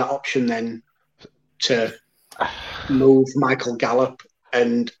gives you that option then to move Michael Gallup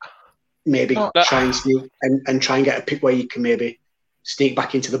and maybe try and sneak and try and get a pick where you can maybe sneak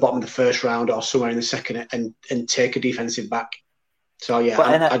back into the bottom of the first round or somewhere in the second and take a defensive back. So yeah,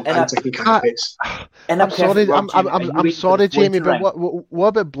 I'm taking Kyle Pitts. I'm sorry, Jamie, but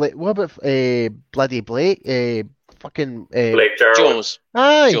what about bloody Blake? Blake Jarwin.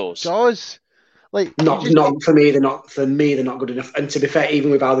 Jaws. Like not for me. They're not good enough. And to be fair, even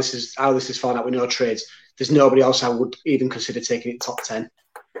with how this is falling out with no trades, there's nobody else I would even consider taking it top 10.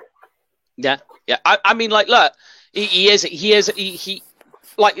 Yeah. I mean, like, look, he is.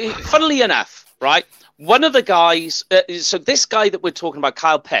 Like, funnily enough, right? One of the guys. So this guy that we're talking about,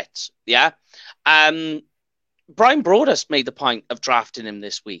 Kyle Pitts, yeah. Brian Broadus made the point of drafting him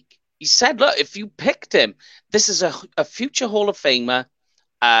this week. He said, look, if you picked him, this is a future Hall of Famer.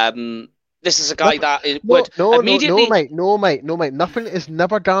 This is a guy that would immediately... No, mate. Nothing is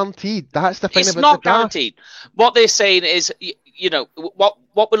never guaranteed. That's the thing about the draft. It's not guaranteed. What they're saying is, you know,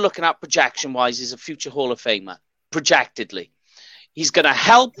 what we're looking at projection-wise is a future Hall of Famer, projectedly. He's going to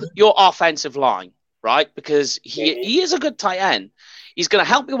help your offensive line, right? Because he is a good tight end. He's going to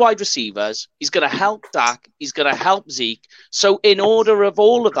help your wide receivers. He's going to help Dak. He's going to help Zeke. So in order of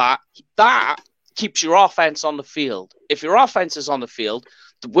all of that keeps your offense on the field. If your offense is on the field...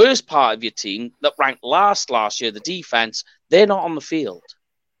 The worst part of your team that ranked last year, the defense, they're not on the field.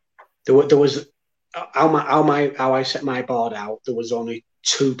 There was how I set my board out. There was only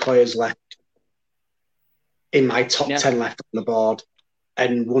 2 players left in my top 10 left on the board,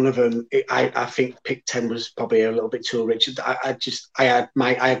 and one of them, I think pick 10 was probably a little bit too rich. I had got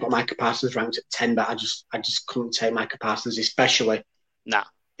Micah Parsons ranked at 10, but I just couldn't take Micah Parsons, especially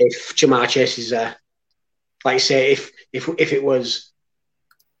if Jamar Chase is there. Like I say, if it was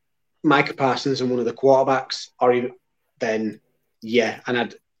Micah Parsons and one of the quarterbacks, then yeah.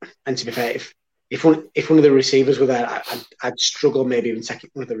 And to be fair, if one of the receivers were there, I'd struggle maybe even taking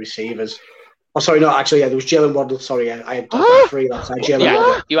one of the receivers. Oh, sorry, no, actually, yeah, there was Jalen Waddle. Sorry, I had 3 last night.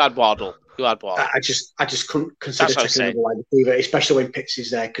 Waddle. You had Waddle. I just couldn't consider taking another wide receiver, especially when Pitts is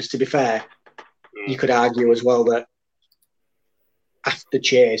there. Because to be fair, you could argue as well that after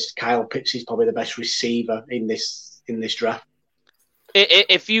Chase, Kyle Pitts is probably the best receiver in this draft.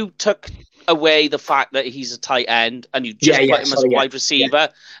 If you took away the fact that he's a tight end and you just put him as a wide receiver,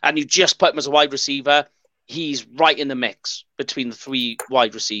 and you just put him as a wide receiver, he's right in the mix between the 3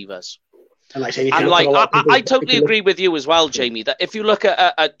 wide receivers. And like I say, I totally agree with you as well, Jamie, that if you look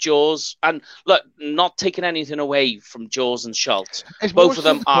at Jaws, and look, not taking anything away from Jaws and Schultz, both of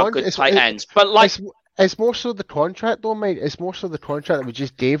them are good tight ends. But like... It's more so the contract, though, mate. It's more so the contract with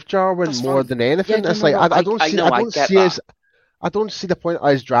just Dave Jarwin more than anything. It's like I don't see the point of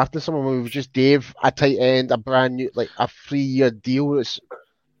us drafting someone where we've just Dave a tight end, a brand new, like a 3-year deal.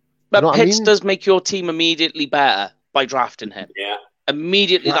 But Pitts does make your team immediately better by drafting him. Yeah.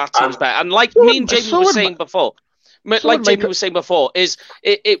 Immediately that team's better. And like me and Jamie were saying before, is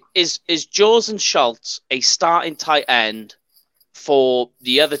Jaws and Schultz a starting tight end for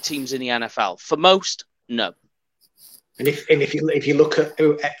the other teams in the NFL? For most, no. And if you look at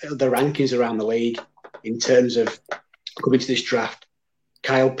the rankings around the league in terms of coming to this draft,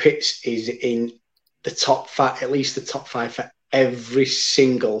 Kyle Pitts is in the top 5, at least the top 5 for every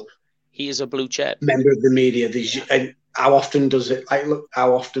single. He is a blue chip member of the media. And how often does it? Like, look,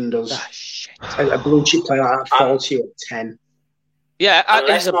 how often does a blue chip player like that fall to you at 10?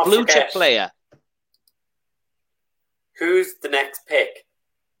 Yeah, he's a blue chip player. Who's the next pick,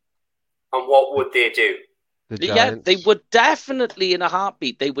 and what would they do? Yeah, they would definitely, in a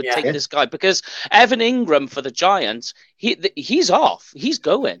heartbeat, they would take this guy, because Evan Ingram for the Giants, he's off. He's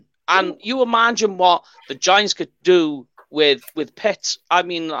going. And you imagine what the Giants could do with Pitts, I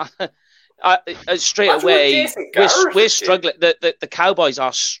mean, straight away, we're struggling. The Cowboys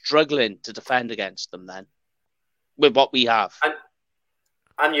are struggling to defend against them then, with what we have.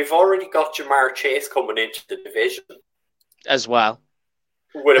 And you've already got Jamar Chase coming into the division as well.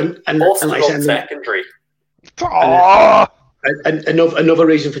 With a busted secondary. Another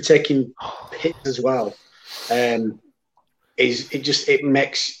reason for taking Pitts as well is it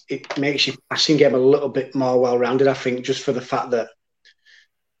makes your passing game a little bit more well-rounded, I think, just for the fact that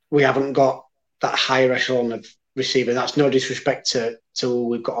we haven't got that higher echelon of receiver. That's no disrespect to who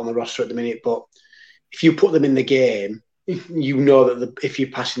we've got on the roster at the minute, but if you put them in the game, you know that if you're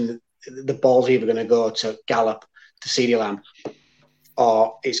passing, the ball's either going to go to Gallup, to CeeDee Lamb,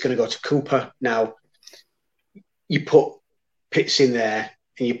 or it's going to go to Cooper. Now, you put Pitts in there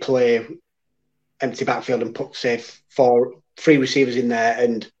and you play empty backfield and put, say, 3 receivers in there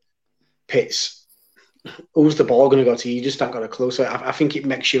and Pitts, who's the ball going to go to? You just haven't got a clue. So I think it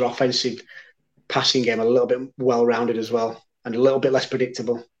makes your offensive passing game a little bit well-rounded as well and a little bit less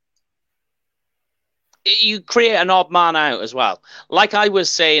predictable. You create an odd man out as well. Like I was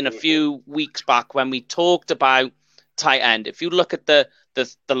saying a few weeks back when we talked about tight end, if you look at the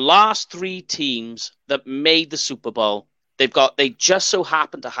last 3 teams that made the Super Bowl, they just so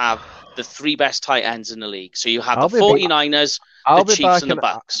happen to have the 3 best tight ends in the league. So you have the 49ers, the Chiefs, and the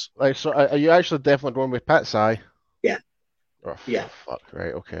Bucks. So are you actually definitely going with Pitts? Yeah. Oh, yeah. Fuck,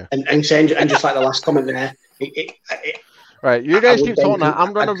 right, okay. And just like the last comment there, right, you guys keep talking.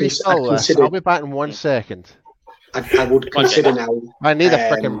 I'm going to restart this. I'll be back in 1 second. I would consider now. I need a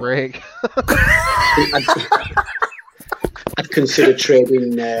freaking break. I'd consider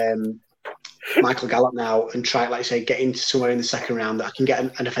trading Michael Gallup now and try, like I say, get into somewhere in the second round that I can get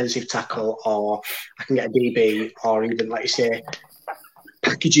an offensive tackle, or I can get a DB, or even, like you say,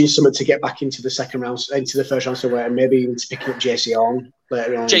 packaging something to get back into the second round, into the first round somewhere, and maybe even to pick up JC Horn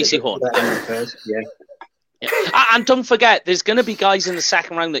later on. JC Horn. Yeah. And don't forget, there's going to be guys in the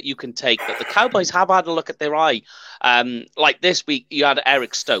second round that you can take that the Cowboys have had a look at their eye. Like this week, you had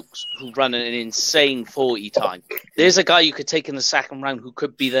Eric Stokes, who ran an insane 40 time. There's a guy you could take in the second round who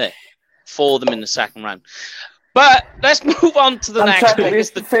could be there for them in the second round. But let's move on to the next pick. I'm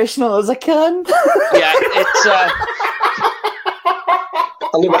as professional as I can. Yeah,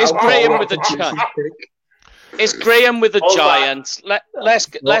 it's Graham with the Giants. It's Graham with the Giants. Let's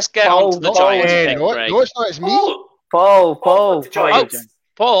get on to the Giants pick, Graham. No, it's not. It's me. Paul. Paul,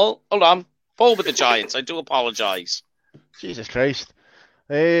 hold on. Paul with the Giants. I do apologise. Jesus Christ.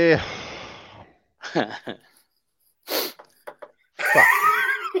 Paul,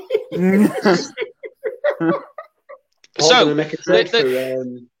 so, do I make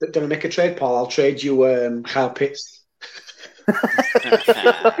a trade, Paul? I'll trade you Kyle Pitts.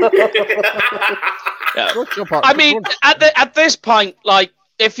 Yeah. I mean, at this point, like,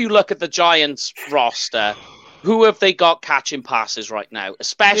 if you look at the Giants roster, who have they got catching passes right now?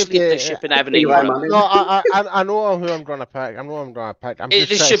 Especially if they're shipping Evan Ingram. No, I know who I'm going to pick.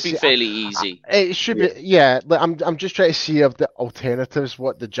 This should be fairly easy. It should be, yeah. I'm just trying to see of the alternatives,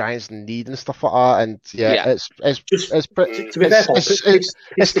 what the Giants need and stuff like that. And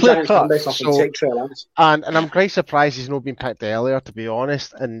it's clear cut. And I'm quite surprised he's not been picked earlier, to be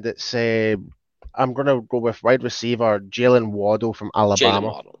honest. And it's I'm going to go with wide receiver Jalen Waddle from Alabama. Jalen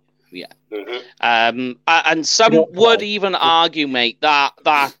Waddle. Yeah, and some would even argue, mate,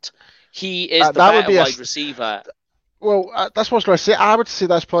 that he is the better wide receiver. Well, that's what I was going to say. I would say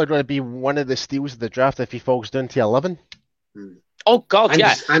that's probably going to be one of the steals of the draft if he falls down to 11. Oh God,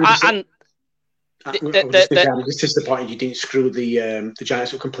 yeah. I'm just disappointed you didn't screw the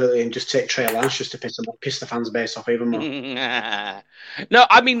Giants up completely and just take Trey Lance just to piss the fans base off even more. No,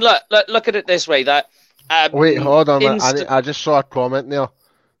 I mean, look at it this way. That wait, hold on. I just saw a comment there.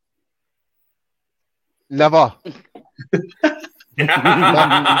 Never. He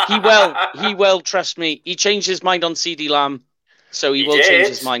will, trust me. He changed his mind on CeeDee Lamb, so he will change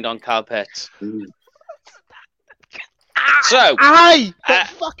his mind on Kyle Pitts. So,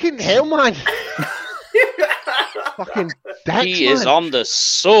 fucking hell, man. Fucking dicks, he is on the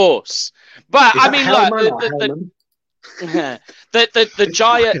sauce. But I mean, look,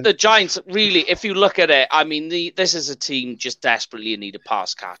 the Giants really, if you look at it, I mean, this is a team just desperately in need of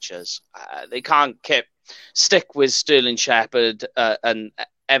pass catchers. They can't stick with Sterling Shepard and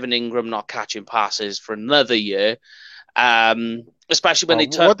Evan Ingram not catching passes for another year, especially when they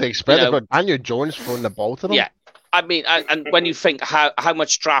turn. What they expect about Daniel Jones throwing the ball to them? Yeah, I mean, and when you think how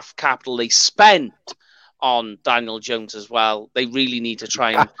much draft capital they spent on Daniel Jones as well, they really need to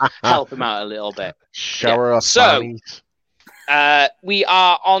try and help him out a little bit. Shower of so, we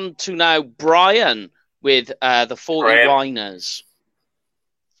are on to now Brian, with the 49ers.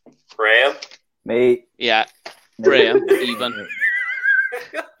 Graham? Mate. Yeah. Graham, even.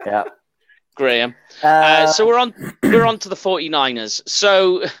 Yeah. Graham. So we're on to the 49ers.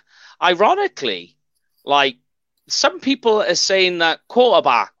 So ironically, like, some people are saying that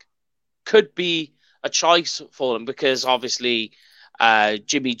quarterback could be a choice for them because obviously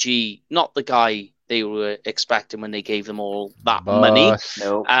Jimmy G, not the guy they were expecting when they gave them all that money.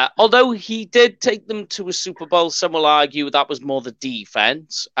 No. Although he did take them to a Super Bowl, some will argue that was more the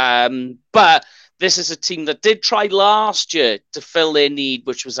defense. But this is a team that did try last year to fill their need,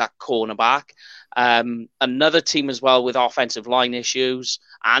 which was at cornerback. Another team as well with offensive line issues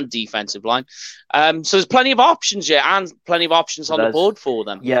and defensive line. So there's plenty of options here and plenty of options on the board for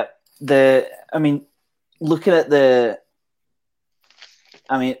them. Yeah. Looking at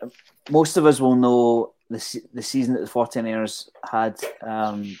most of us will know the season that the 49ers had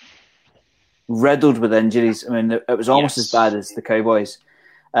riddled with injuries. I mean, it was almost as bad as the Cowboys.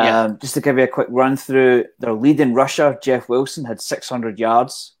 Just to give you a quick run through, their leading rusher, Jeff Wilson, had 600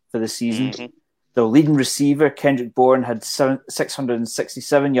 yards for the season. Mm-hmm. Their leading receiver, Kendrick Bourne, had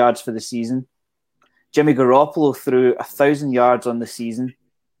 667 yards for the season. Jimmy Garoppolo threw 1,000 yards on the season.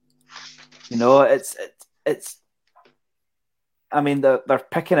 You know, it's. I mean, they're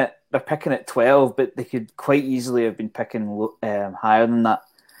picking it. They're picking at 12, but they could quite easily have been picking higher than that.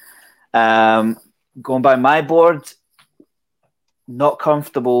 Going by my board, not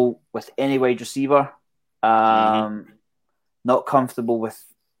comfortable with any wide receiver. Not comfortable with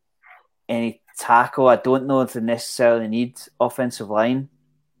any tackle. I don't know if they necessarily need offensive line.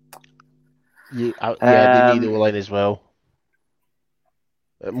 They need the O-line as well.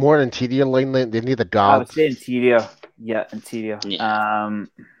 More interior line. They need a guard. I would say interior. Yeah, interior. Yeah.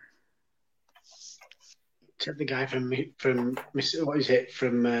 Take the guy from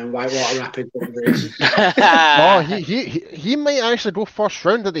Whitewater Rapids. He might actually go first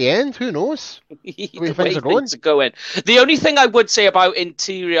round at the end. Who knows? Things are going. The only thing I would say about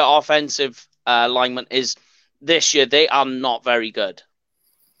interior offensive linemen is this year they are not very good.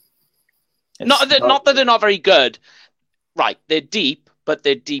 Not that they're not very good. Right, they're deep, but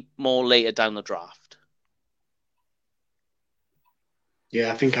they're deep more later down the draft.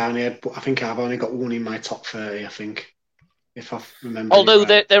 Yeah, I think I've only got one in my top 30. I think, if I remember. Although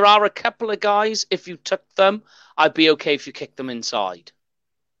there are a couple of guys, if you took them, I'd be okay if you kicked them inside.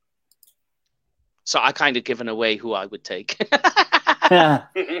 So I kind of given away who I would take. Right.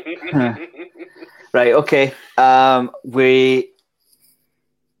 Okay.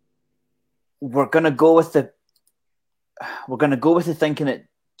 We're gonna go with the thinking that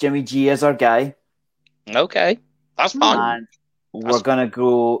Jimmy G is our guy. Okay, that's fine. And we're going to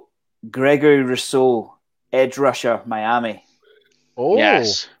go Gregory Rousseau, edge rusher, Miami. Oh,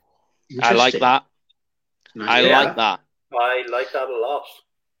 yes. I like that. I like that. I like that a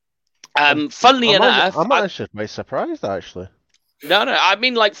lot. Funnily enough... I'm actually quite surprised, actually. No. I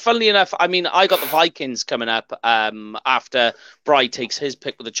mean, funnily enough, I got the Vikings coming up after Bry takes his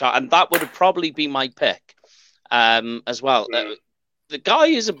pick with the chart, and that would have probably been my pick as well. The guy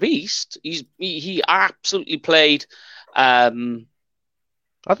is a beast. He absolutely played... he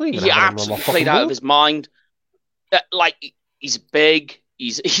absolutely played out of his mind. He's big.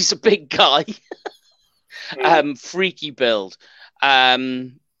 He's a big guy. Freaky build.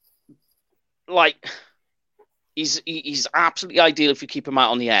 He's absolutely ideal if you keep him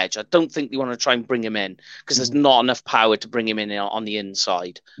out on the edge. I don't think you want to try and bring him in because there's not enough power to bring him in on the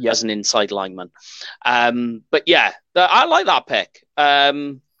inside as an inside lineman. But yeah, I like that pick.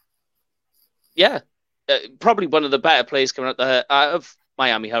 Probably one of the better players coming out of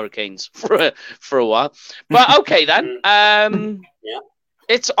Miami Hurricanes for a while. But okay then,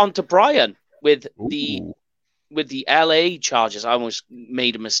 it's on to Brian with the LA Chargers. I almost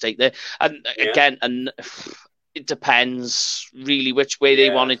made a mistake there, and again, it depends really which way they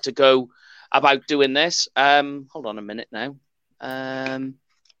wanted to go about doing this. Hold on a minute now, Brian,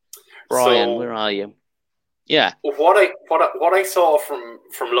 where are you? Yeah. What I saw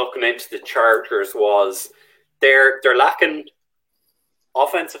from looking into the Chargers was they're lacking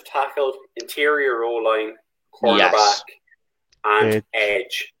offensive tackle, interior O-line, cornerback, and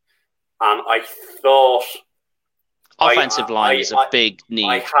edge. And I thought offensive line is a big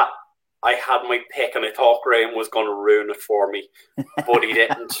need. I had my pick, and I thought Graham was going to ruin it for me, but he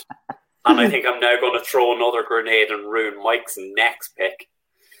didn't. And I think I'm now going to throw another grenade and ruin Mike's next pick.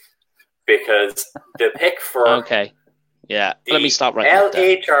 Because the pick for let me start right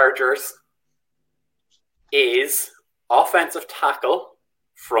LA Chargers is offensive tackle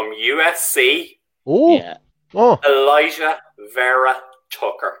from USC. Elijah Vera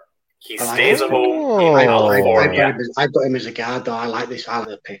Tucker. He stays at home. I've got him as a guard, though. I like this. I like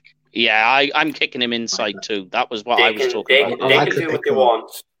the pick. Yeah, I'm kicking him inside too. That was what I was talking about. They can do what they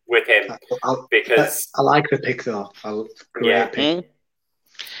want with him because I like the pick, though. Great pick.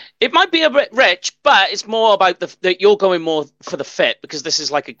 It might be a bit rich, but it's more about that you're going more for the fit because this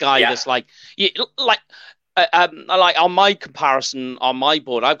is like a guy that's like on my comparison on my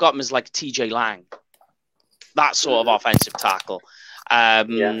board, I've got him as like TJ Lang, that sort of offensive tackle.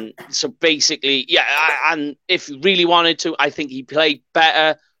 So basically, and if you really wanted to, I think he played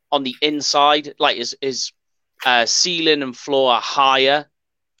better on the inside, like his ceiling and floor are higher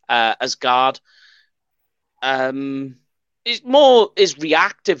as guard. It's more his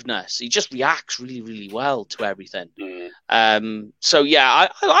reactiveness. He just reacts really, really well to everything. So yeah,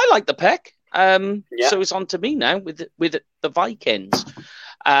 I like the pick. So it's on to me now with the Vikings,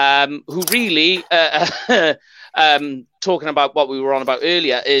 who really talking about what we were on about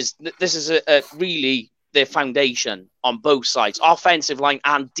earlier is this is a really their foundation on both sides, offensive line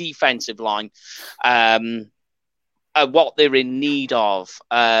and defensive line. What they're in need of.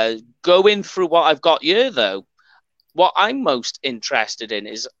 Going through what I've got here, though. What I'm most interested in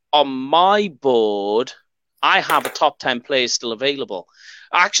is on my board, I have a top 10 players still available.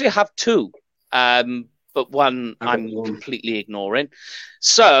 I actually have two, but one I'm completely ignoring.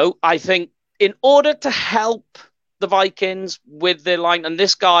 So I think in order to help the Vikings with their line, and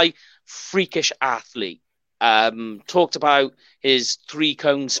this guy, freakish athlete, talked about his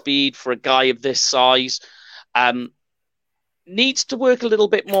 3-cone speed for a guy of this size, needs to work a little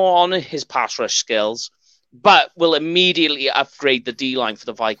bit more on his pass rush skills, but will immediately upgrade the D-line for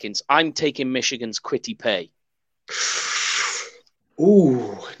the Vikings. I'm taking Michigan's Kwity Paye.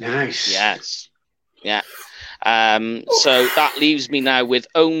 Ooh, nice. Yes. Yeah. So that leaves me now with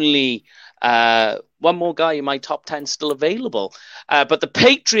only one more guy in my top 10 still available. But the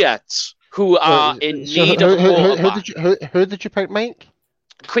Patriots, who are in need of a quarterback. Who did you pick, Mike?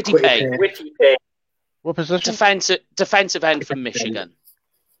 Kwity Paye. What position? Defensive end from Michigan.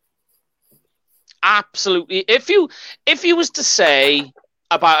 Absolutely. If you was to say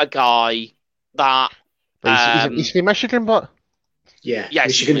about a guy that is he Michigan, but yes,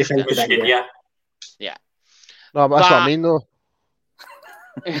 Michigan defensive end. Yeah. No, but that's what I mean, though.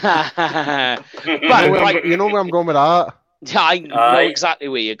 But you know where I'm going with that. Yeah, I know exactly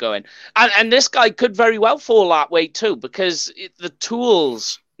where you're going, and this guy could very well fall that way too because the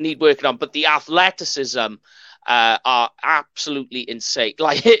tools need working on, but the athleticism. Are absolutely insane.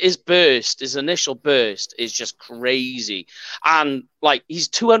 Like his initial burst is just crazy. And like he's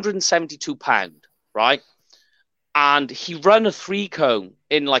 272 pounds, right? And he run a 3-cone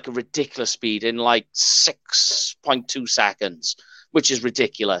in like a ridiculous speed in like 6.2 seconds, which is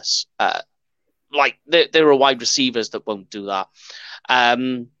ridiculous. Like there are wide receivers that won't do that.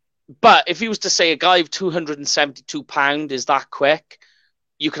 But if he was to say a guy of 272 pounds is that quick,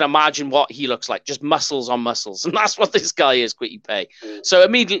 you can imagine what he looks like, just muscles on muscles. And that's what this guy is, Kwity Paye. So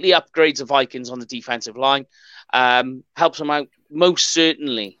immediately upgrades the Vikings on the defensive line. Helps them out most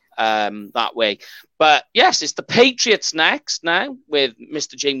certainly that way. But yes, it's the Patriots next now with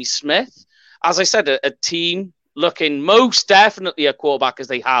Mr. Jamie Smith. As I said, a team looking most definitely a quarterback as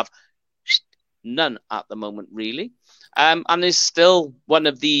they have none at the moment, really. And is still one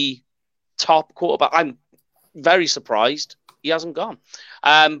of the top quarterbacks. I'm very surprised he hasn't gone.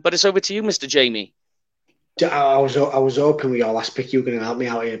 But it's over to you, Mr. Jamie. I was hoping with your last pick you were going to help me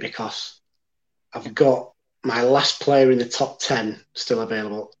out here because I've got my last player in the top 10 still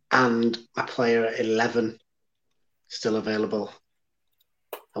available and my player at 11 still available.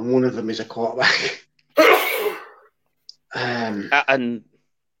 And one of them is a quarterback. And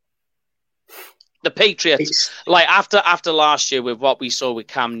the Patriots, like after last year with what we saw with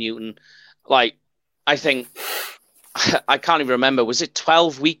Cam Newton, like I think... I can't even remember. Was it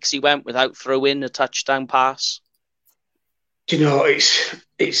 12 weeks he went without throwing a touchdown pass? Do you know,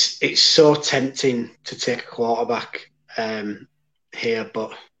 it's so tempting to take a quarterback here,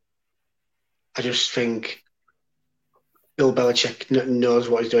 but I just think Bill Belichick knows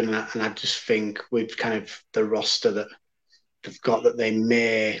what he's doing, and I just think with kind of the roster that they've got that they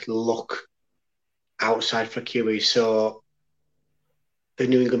may look outside for QB. So the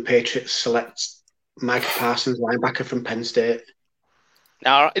New England Patriots select Micah Parsons, linebacker from Penn State.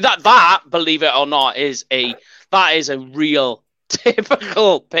 Now that, believe it or not, is a real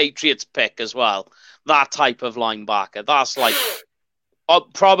typical Patriots pick as well. That type of linebacker. That's like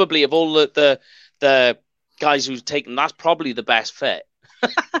probably of all the guys who've taken, that's probably the best fit.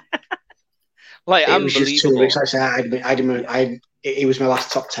 Like it was just 2 weeks. Like I said, he was my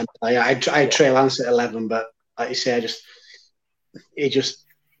last top 10 player. I had Trey Lance at 11, but like you say,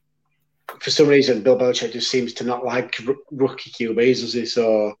 for some reason, Bill Belichick just seems to not like rookie QBs, does he?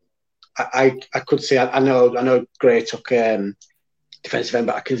 So I could see. I know Gray took defensive end,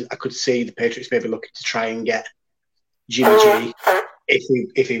 but I could see the Patriots maybe looking to try and get Jimmy G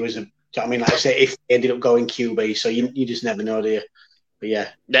if he was a. I mean, like I say, if he ended up going QB, so you just never know, do you? But yeah,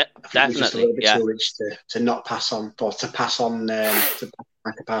 definitely. Just a little bit too rich to not pass on, or to pass on to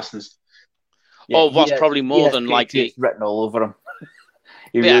Micah Parsons. Yeah, what's probably more than likely written all over him.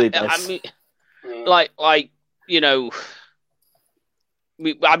 He really does. I mean, like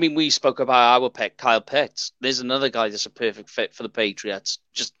we spoke about our pick, Kyle Pitts. There's another guy that's a perfect fit for the Patriots.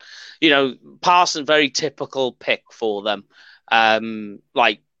 Just Parsons, very typical pick for them.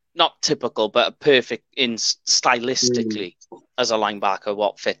 Not typical, but a perfect in stylistically as a linebacker,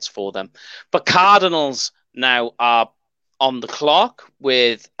 what fits for them. But Cardinals now are on the clock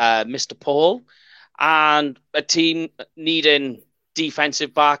with Mr. Paul and a team needing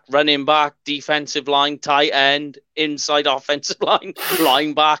defensive back, running back, defensive line, tight end, inside offensive line,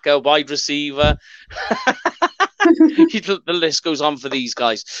 linebacker, wide receiver. The list goes on for these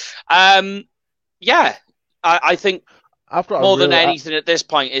guys. I think more than anything at this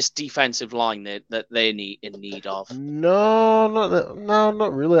point, it's defensive line that they're in need of. No,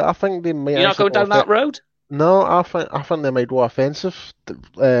 not really. I think they may. You're not going down that road? No, I think they might go offensive,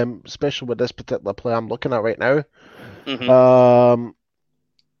 especially with this particular play I'm looking at right now. Mm-hmm.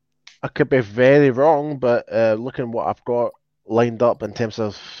 I could be very wrong, but looking at what I've got lined up in terms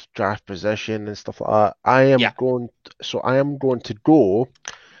of draft position and stuff like that, I am going to go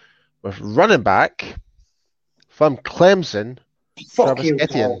with running back from Clemson. Fuck Travis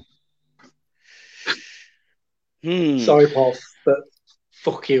Etienne. Sorry, Paul, but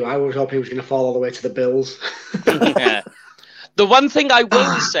fuck you. I was hoping he was going to fall all the way to the Bills. Yeah. The one thing I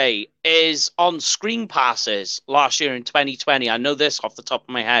will say is on screen passes last year in 2020, I know this off the top of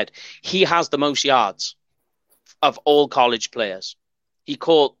my head, he has the most yards of all college players. He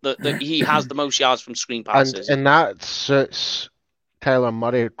has the most yards from screen passes. And that suits Kyler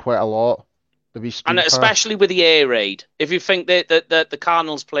Murray quite a lot. And especially with the air raid. If you think that the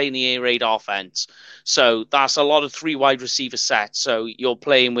Cardinals play in the air raid offense, so that's a lot of 3 wide receiver sets. So you're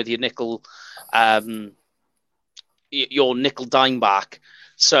playing with your nickel dime back.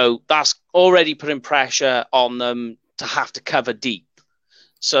 So that's already putting pressure on them to have to cover deep.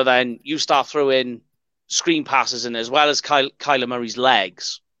 So then you start throwing screen passes in as well as Kyler Murray's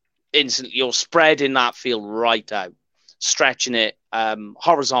legs. Instantly, you're spreading that field right out, stretching it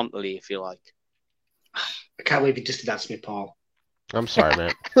horizontally, if you like. I can't believe you just did that to me, Paul. I'm sorry,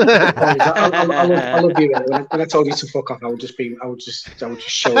 man. I love you. When I told you to fuck off, I would just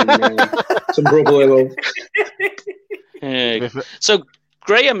show you some brotherly love. So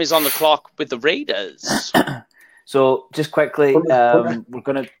Graham is on the clock with the Raiders. So just quickly, we'll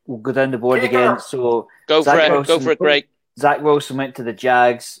go down the board again. So go for it, Greg. Zach Wilson went to the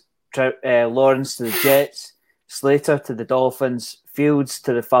Jags. Lawrence to the Jets. Slater to the Dolphins. Fields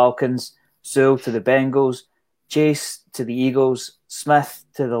to the Falcons. Sewell to the Bengals. Chase to the Eagles. Smith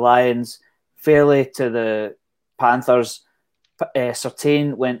to the Lions. Fairley to the Panthers.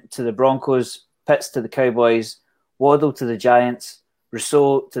 Surtain went to the Broncos. Pitts to the Cowboys. Waddle to the Giants.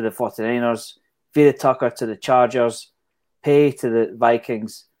 Rousseau to the 49ers. Vera Tucker to the Chargers. Pay to the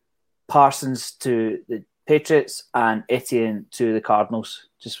Vikings. Parsons to the Patriots. And Etienne to the Cardinals.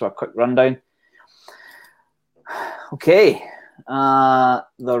 Just for a quick rundown. Okay. The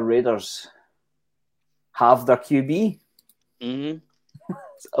Raiders have their QB. Mm-hmm.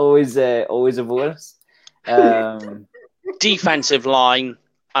 It's always a bonus. Defensive line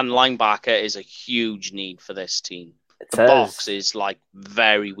and linebacker is a huge need for this team. The box is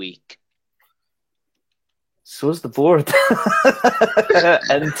very weak. So is the board.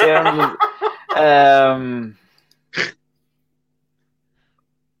 In terms of,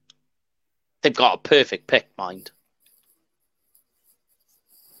 they've got a perfect pick, mind.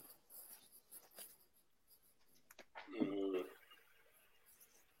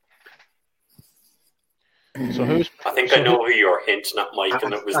 I think I know who you're hinting at, Mike,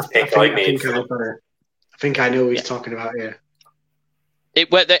 and it was the pick I made. I think I know who he's talking about. Yeah.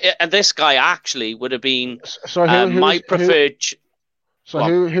 And this guy actually would have been my preferred.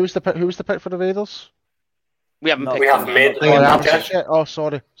 Who was the pick for the Raiders? We haven't picked. We haven't made. Oh,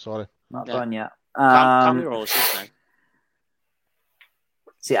 sorry. Not done yet.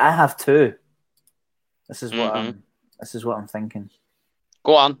 See, I have 2. This is what I'm thinking.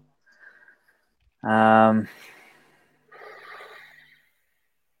 Go on.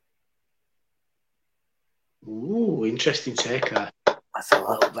 Ooh, interesting take. That's a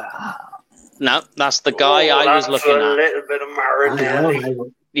little bit. No, that's the guy I was looking at. A little bit of Marinelli.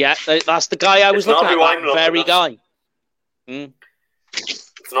 Yeah, that's the guy I was looking at. That very guy. Mm.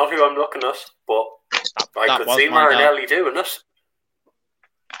 It's not who I'm looking at, but I could see Marinelli doing it.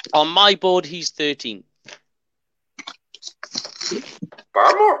 On my board, he's 13.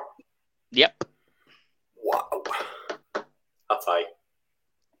 Barmore? Yep. Wow. That's high.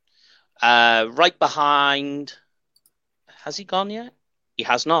 Right behind... Has he gone yet? He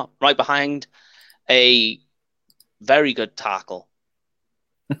has not. Right behind a very good tackle.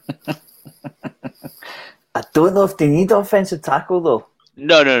 I don't know if they need offensive tackle, though.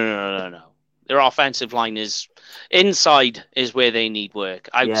 No. Their offensive line is... Inside is where they need work.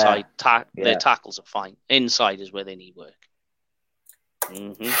 Outside, their tackles are fine. Inside is where they need work.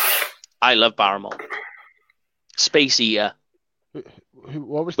 Mm-hmm. I love Barrymore. Space Eater.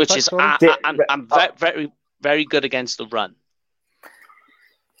 What was which is I'm very, very good against the run.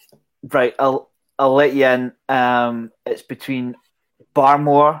 Right, I'll let you in. It's between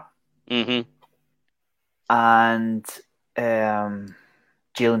Barmore and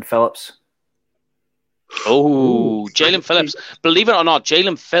Jalen Phillips. Oh, Jalen Phillips. Believe it or not,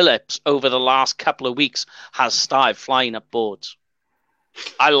 Jalen Phillips over the last couple of weeks has started flying up boards.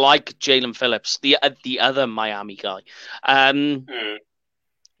 I like Jalen Phillips, the other Miami guy.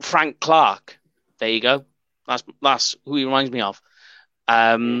 Frank Clark. There you go. That's who he reminds me of.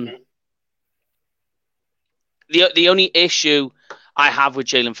 The only issue I have with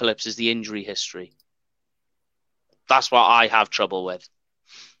Jalen Phillips is the injury history. That's what I have trouble with.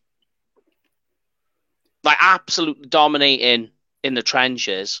 Like absolutely dominating in the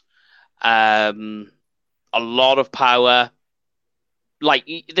trenches. A lot of power. Like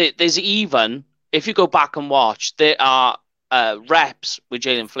there's even, if you go back and watch, there are reps with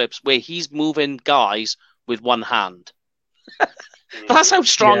Jalen Phillips where he's moving guys with one hand. That's how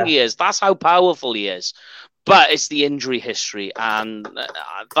strong he is. That's how powerful he is. But it's the injury history, and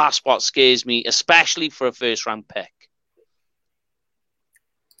that's what scares me, especially for a first-round pick.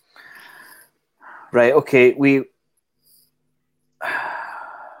 Right, okay.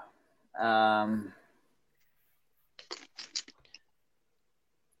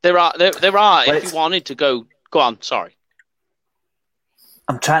 There are. If you wanted to go on. Sorry,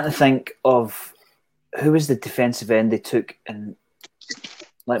 I'm trying to think of who was the defensive end they took, and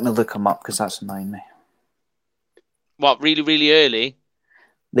let me look him up because that's annoying me. What, really, really early?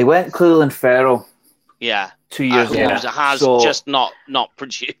 They went Cleveland Farrell. Yeah, 2 years ago. It has just not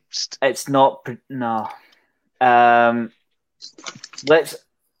produced. It's not. No.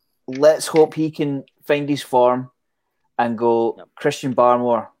 Let's hope he can find his form and go. Christian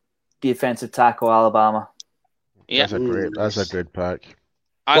Barmore, defensive tackle, Alabama. Yeah, that's a good pick.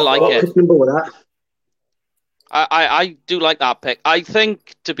 I like it. With that? I do like that pick. I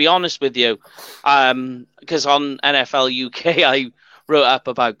think, to be honest with you, because on NFL UK I wrote up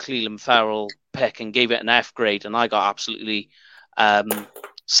about Cleveland Farrell pick and gave it an F grade, and I got absolutely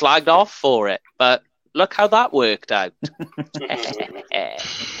slagged off for it. But look how that worked out.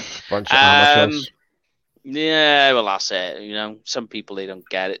 Bunch of amateurs. Yeah, well, that's it. You know, some people, they don't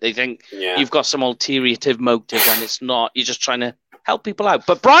get it. They think you've got some ulterior motive when it's not. You're just trying to help people out.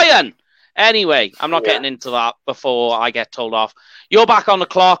 But Brian, anyway, I'm not getting into that before I get told off. You're back on the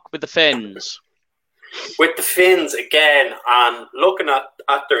clock with the Finns. With the Finns again, and looking at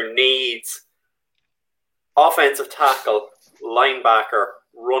their needs: offensive tackle, linebacker,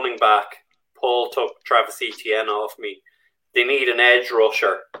 running back. Paul took Travis Etienne off me. They need an edge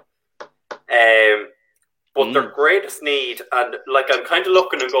rusher. But their greatest need, and like I'm kind of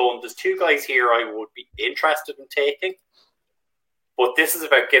looking and going, there's two guys here I would be interested in taking. But this is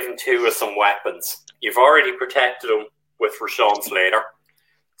about giving Tua some weapons. You've already protected him with Rashawn Slater.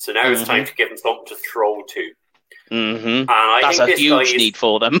 So now it's time to give him something to throw to. And that's a huge need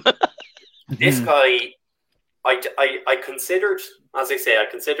for them. This guy, I considered, as I say, I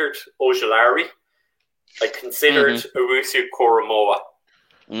considered Ojulari. I considered Owusu Koromoa.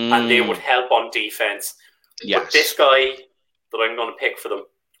 And they would help on defense. Yes. But this guy that I'm going to pick for them,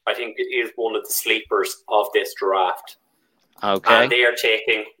 I think is one of the sleepers of this draft. Okay. And they are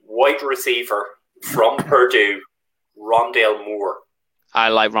taking wide receiver from Purdue, Rondale Moore. I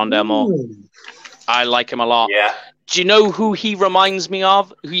like Rondale Moore. I like him a lot. Yeah. Do you know who he reminds me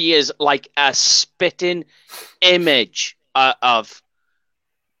of? He is like a spitting image of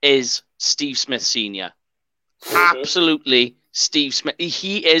is Steve Smith Sr. Absolutely, Steve Smith.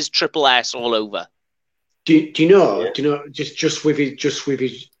 He is triple S all over. Do you know? Do you know? Just with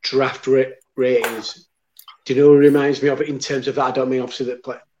his draft ratings. Do you know who reminds me of it in terms of that? I don't mean obviously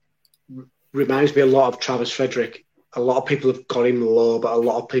that reminds me a lot of Travis Frederick. A lot of people have got him low, but a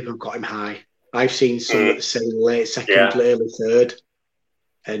lot of people have got him high. I've seen some that say late second, early third.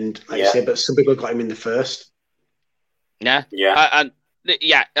 And like you say, but some people got him in the first. Yeah. I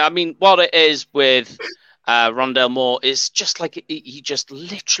mean, what it is with Rondale Moore is just like he just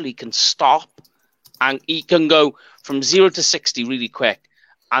literally can stop, and he can go from 0 to 60 really quick,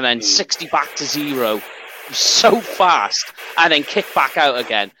 and then 60 back to 0 so fast, and then kick back out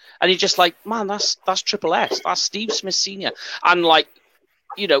again. And you're just like, man, that's Triple S. That's Steve Smith Sr. And like,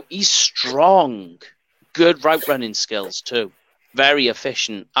 he's strong, good route running skills too. Very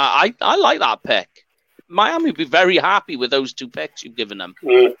efficient. I like that pick. Miami would be very happy with those 2 picks you've given them.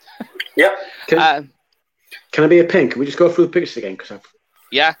 Yeah. Can I be a pin? Can we just go through the picks again? Because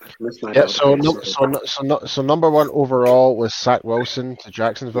So number 1 overall was Zach Wilson to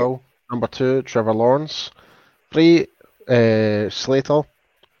Jacksonville. Number 2, Trevor Lawrence. 3, Slater,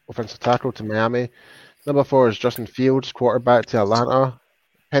 offensive tackle to Miami. Number 4 is Justin Fields, quarterback to Atlanta.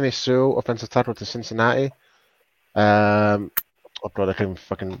 Penei Sewell, offensive tackle to Cincinnati. I can't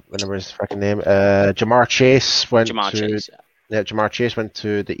fucking remember his fucking name. Jamar Chase went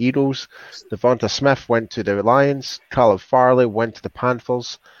to the Eagles. Devonta Smith went to the Lions. Caleb Farley went to the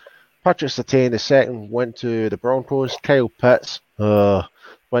Panthers. Patrick Surtain II went to the Broncos. Kyle Pitts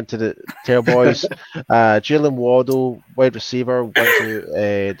went to the Cowboys. Jalen Waddle, wide receiver, went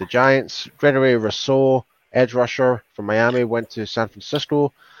to the Giants. Gregory Rousseau, edge rusher from Miami, went to San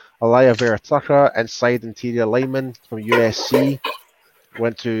Francisco. Alijah Vera-Tucker, inside interior lineman from USC,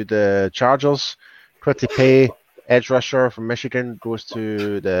 went to the Chargers. Kwity Paye, edge rusher from Michigan, goes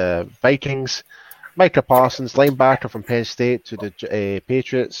to the Vikings. Micah Parsons, linebacker from Penn State, to the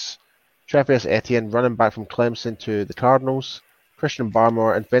Patriots. Travis Etienne, running back from Clemson, to the Cardinals. Christian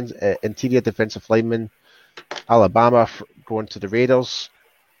Barmore, interior defensive lineman, Alabama, going to the Raiders.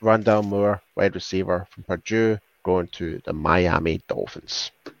 Rondale Moore, wide receiver from Purdue, going to the Miami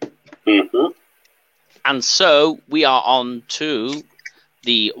Dolphins. Mm-hmm. And so we are on to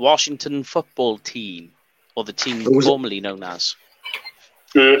the Washington football team, or the team formerly known as.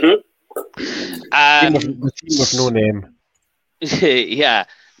 Mm-hmm. The team with no name. Yeah.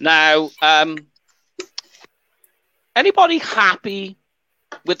 Now, anybody happy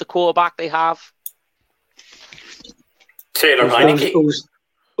with the quarterback they have? Taylor Heineke.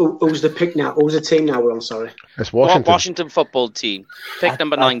 Who's the pick now? Who's the team now? We're on. Sorry, it's Washington. Washington football team. Pick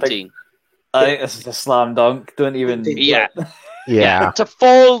number 19. I think this is a slam dunk. Don't even. Yeah. To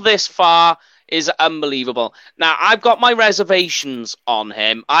fall this far is unbelievable. Now, I've got my reservations on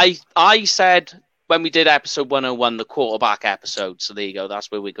him. I said when we did episode 101, the quarterback episode, so there you go,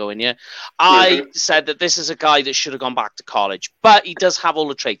 that's where we're going here. I said that this is a guy that should have gone back to college, but he does have all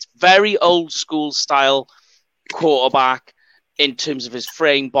the traits. Very old school style quarterback in terms of his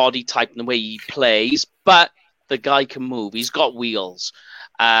frame, body type, and the way he plays, but the guy can move. He's got wheels.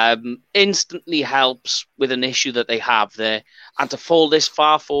 Instantly helps with an issue that they have there. And to fall this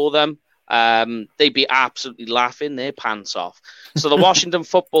far for them, they'd be absolutely laughing their pants off. So the Washington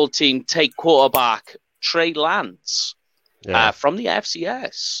football team take quarterback Trey Lance from the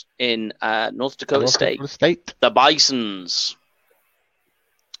FCS in North Dakota State. The Bisons.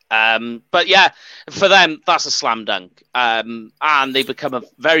 But yeah, for them, that's a slam dunk. And they become a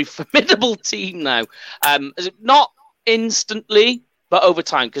very formidable team now. Not instantly, but over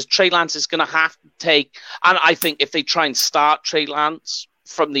time, because Trey Lance is going to have to take... And I think if they try and start Trey Lance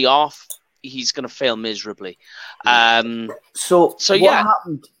from the off, he's going to fail miserably. So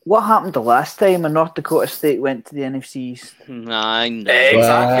what happened the last time when North Dakota State went to the NFC East? I know.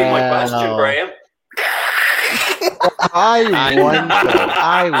 Exactly my question, Graham. I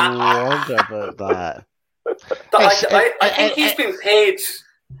wonder about that. I think he's been paid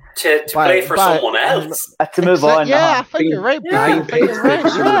to play for someone else. To move on. Yeah, I think you're right. I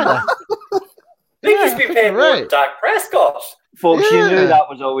think he's been paid more than Dak Prescott. Folks, you knew that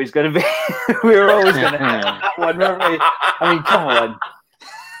was always going to be. We were always going to have one, weren't we? I mean, come on.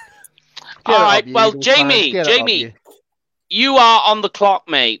 All right, well, Jamie, you are on the clock,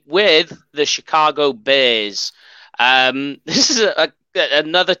 mate, with the Chicago Bears. This is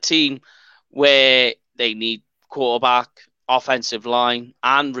another team where they need quarterback, offensive line,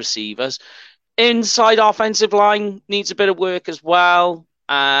 and receivers. Inside offensive line needs a bit of work as well.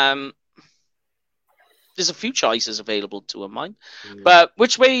 There's a few choices available to him, mine. But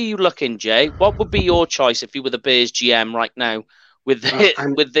which way are you looking, Jay? What would be your choice if you were the Bears GM right now with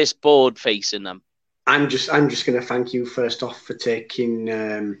this board facing them? I'm just going to thank you first off for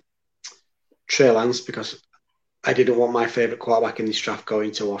taking Trey Lance, because I didn't want my favourite quarterback in this draft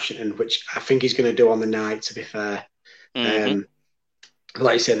going to Washington, which I think he's going to do on the night, to be fair.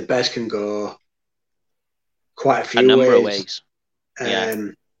 Like you said, the Bears can go quite a few number of ways.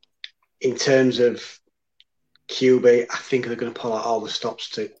 In terms of QB, I think they're going to pull out all the stops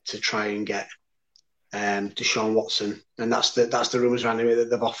to try and get Deshaun Watson, and that's the rumours around him that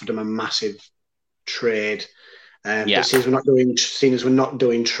they've offered him a massive trade. But seeing as we're not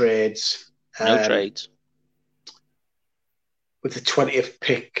doing trades, no trades. With the 20th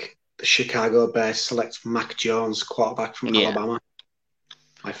pick, the Chicago Bears select Mac Jones, quarterback from Alabama.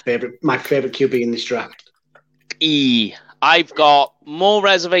 My favorite QB in this draft. I've got more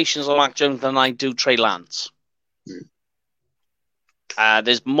reservations on Mac Jones than I do Trey Lance.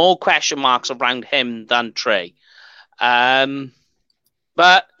 There's more question marks around him than Trey. But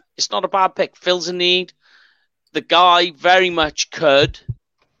it's not a bad pick. Fills a need. The guy very much could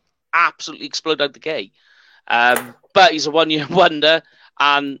absolutely explode out the gate. But he's a one-year wonder.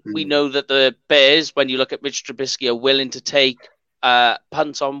 And we know that the Bears, when you look at Mitch Trubisky, are willing to take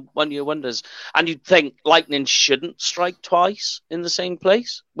punts on one-year wonders. And you'd think Lightning shouldn't strike twice in the same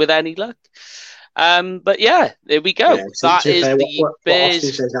place with any luck. But yeah, there we go. That is the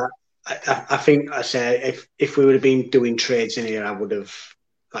Bears. I think I said if we would have been doing trades in here, I would have,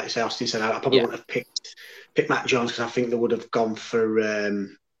 like I say, Austin said, I probably wouldn't have picked Matt Jones because I think they would have gone for.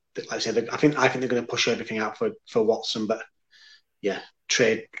 Like I said, I think they're going to push everything out for Watson, but yeah,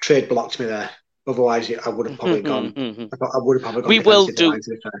 trade blocked me there. Otherwise, I would have probably gone. I would have probably gone. We will do.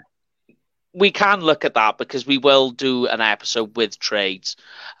 We can look at that because we will do an episode with trades,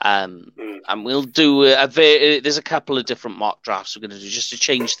 and we'll do there's a couple of different mock drafts we're going to do just to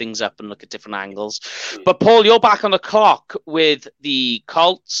change things up and look at different angles. But Paul, you're back on the clock with the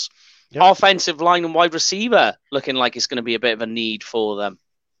Colts. Yep. Offensive line and wide receiver looking like it's going to be a bit of a need for them.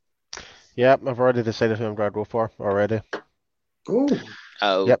 Yeah, I've already decided who I'm going to go for already. Okie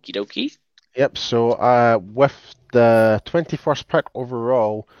dokie. Yep, so with the 21st pick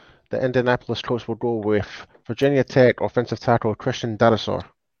overall, the Indianapolis Colts will go with Virginia Tech offensive tackle Christian Darrisaw.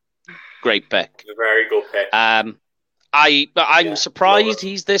 Great pick. A very good pick. I'm surprised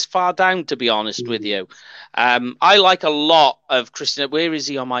he's this far down, to be honest with you. I like a lot of Christian. Where is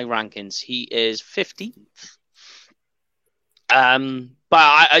he on my rankings? He is 15th.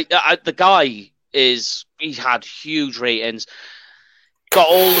 But the guy he's had huge ratings. Got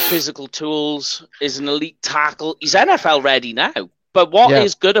all the physical tools, is an elite tackle. He's NFL ready now. But what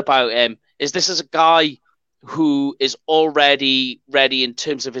is good about him is this is a guy who is already ready in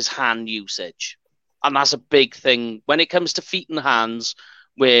terms of his hand usage. And that's a big thing. When it comes to feet and hands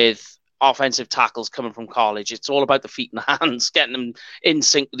with offensive tackles coming from college, it's all about the feet and hands, getting them in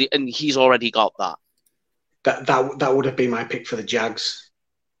sync with and he's already got that. That would have been my pick for the Jags.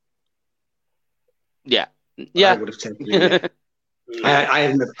 Yeah. I would have taken him.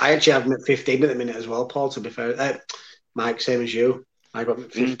 I actually have him at 15 at the minute as well, Paul, to be fair. Mike, same as you. I got him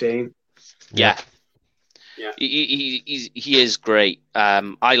at 15. Yeah. He is great. I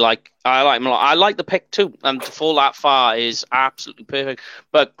like him a lot. I like the pick too, and to fall that far is absolutely perfect.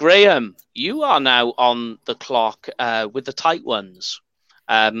 But Graham, you are now on the clock with the tight ones.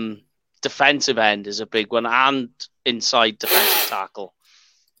 Defensive end is a big one, and inside defensive tackle.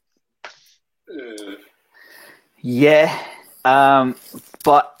 Yeah,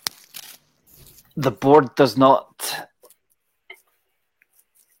 but the board does not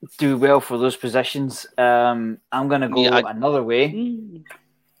do well for those positions. I'm going to go another way.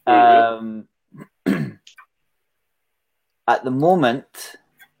 At the moment,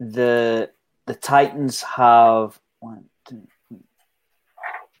 the Titans have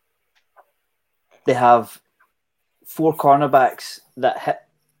they have 4 cornerbacks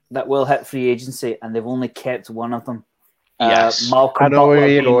that will hit free agency, and they've only kept one of them. Yes, Malcolm. I know where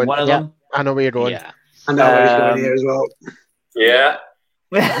you're going. One of them. I know where you're going. Yeah. I know where he's going here as well. Yeah.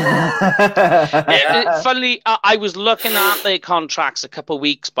 Funnily, I was looking at their contracts a couple of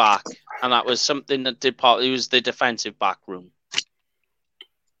weeks back, and that was something that did part. It was the defensive back room.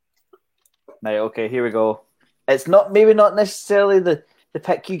 Right, okay, here we go. It's maybe not necessarily the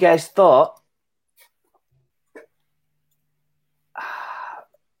pick you guys thought.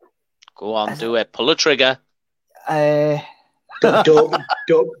 Go on, do it. Pull a trigger. Don't be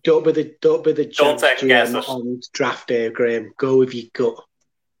the GM on draft day, Graham. Go with your gut.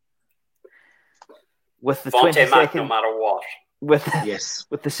 With the Vontae Mack, no matter what. With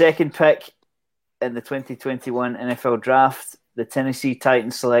the second pick in the 2021 NFL Draft, the Tennessee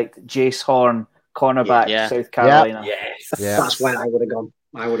Titans select Jace Horn, cornerback, South Carolina. Yes, that's where I would have gone.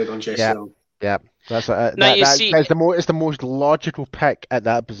 I would have gone Jace Horn. Yeah, it's the most logical pick at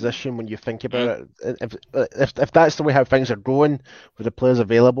that position when you think about it. If that's the way how things are going with the players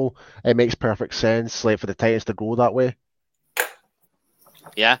available, it makes perfect sense. Like for the Titans to go that way.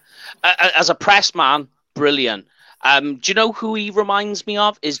 Yeah, as a press man, brilliant. Do you know who he reminds me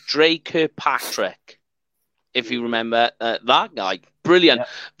of? Is Dre Kirkpatrick. if you remember that guy. Brilliant.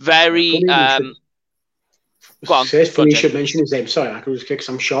 Very... It's funny you should mention his name. Sorry, I could just because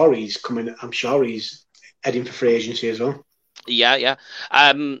I'm sure he's coming. I'm sure he's heading for free agency as well. Yeah.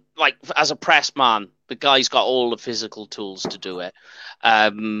 Like as a press man, the guy's got all the physical tools to do it.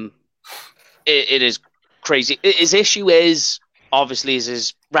 It is crazy. His issue is obviously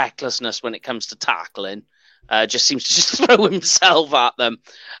his recklessness when it comes to tackling. Just seems to just throw himself at them,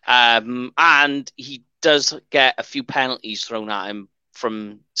 and he does get a few penalties thrown at him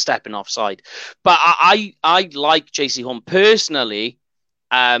from stepping offside. But I like JC Horn personally.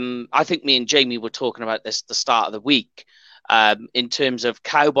 I think me and Jamie were talking about this at the start of the week in terms of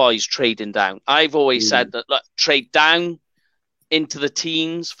Cowboys trading down. I've always said that, look, trade down into the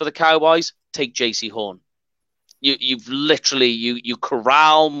teens for the Cowboys, take JC Horn. You've literally, you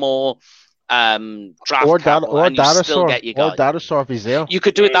corral more draft capital and you still get your guy. Or Dinosaur if he's there. You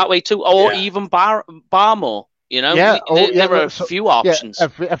could do it that way too, or even Barmore. You know, there are a few options. Yeah,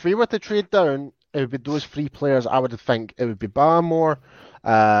 if we were to trade down, it would be those three players. I would think it would be Barmore,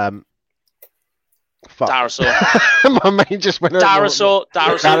 Darasaur. My mind just went. Darasaur,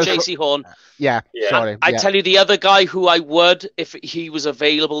 JC Horn. Yeah. Sorry. I tell you, the other guy who I would, if he was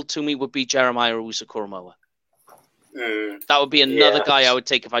available to me, would be Jeremiah Owusu-Koramoah. That would be another guy I would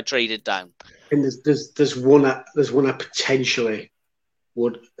take if I traded down. And there's one I potentially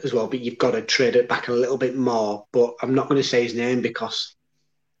would as well, but you've got to trade it back a little bit more. But I'm not going to say his name because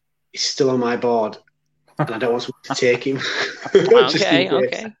he's still on my board, and I don't want someone to take him.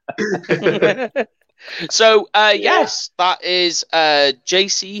 Okay. So yes, that is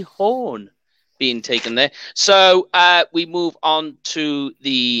JC Horn being taken there. So we move on to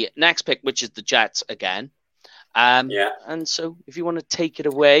the next pick, which is the Jets again. And so if you want to take it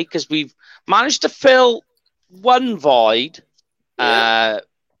away, because we've managed to fill one void by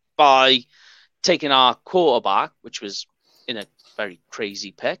taking our quarterback, which was in a very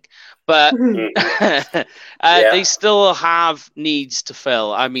crazy pick, but they still have needs to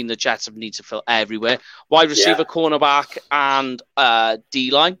fill. I mean, the Jets have needs to fill everywhere. Wide receiver, cornerback, and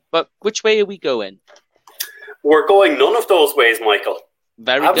D-line. But which way are we going? We're going none of those ways, Michael.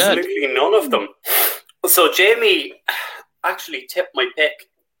 Very Absolutely good. None of them. So Jamie actually tipped my pick.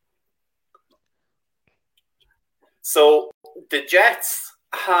 So the Jets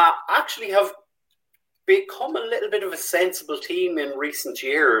actually have become a little bit of a sensible team in recent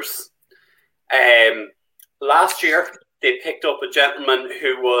years. Last year, they picked up a gentleman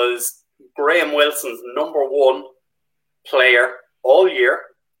who was Graham Wilson's number one player all year,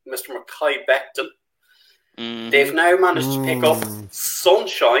 Mr. Mekhi Becton. They've now managed to pick up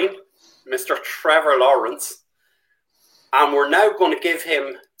Sunshine, Mr. Trevor Lawrence, and we're now going to give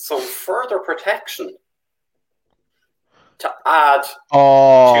him some further protection to add to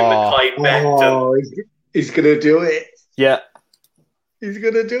Mekhi Becton. He's going to do it. Yeah. He's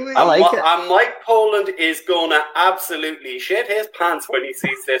going to do it. I like it. And Mike Poland is going to absolutely shit his pants when he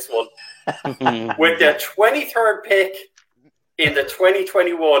sees this one. With the 23rd pick in the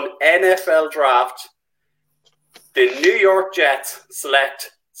 2021 NFL Draft, the New York Jets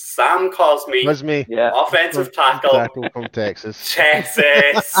select Sam Cosmi, offensive tackle from Texas.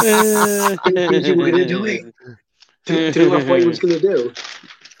 Texas. Did you were going to do it? Do you know what he was going to do?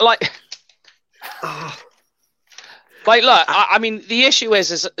 Look, I mean, the issue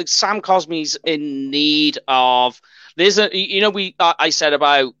is Sam Cosmi's in need of. I said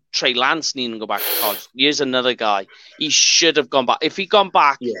about Trey Lance needing to go back to college. Here's another guy. He should have gone back. If he'd gone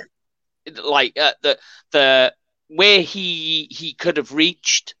back, the where he could have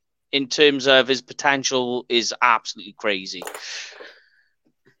reached in terms of his potential is absolutely crazy.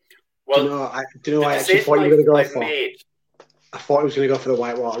 Well, I actually thought you were going to go for. I thought he was going to go for the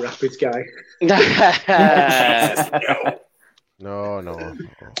Whitewater Rapids guy. No.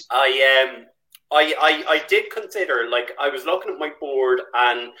 I did consider, I was looking at my board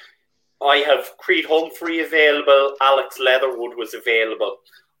and I have Creed Humphrey available, Alex Leatherwood was available.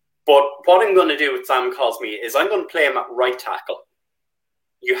 But what I'm going to do with Sam Cosmi is I'm going to play him at right tackle.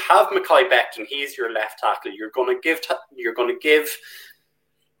 You have Mekhi Becton, he's your left tackle. You're going to give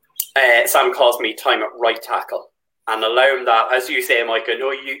Sam Cosmi time at right tackle. And allow him that, as you say, Mike, I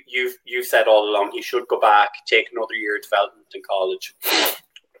know you've said all along he should go back, take another year of development in college.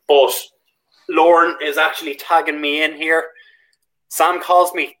 But Lauren is actually tagging me in here. Sam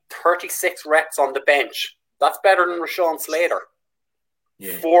Cosmi, 36 reps on the bench. That's better than Rashawn Slater.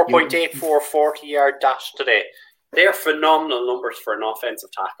 4.84 40-yard dash today. They're phenomenal numbers for an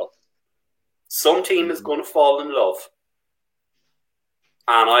offensive tackle. Some team is going to fall in love.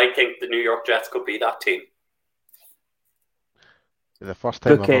 And I think the New York Jets could be that team. The first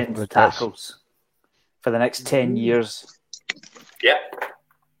time bookend tackles. for the next 10 years. Yeah.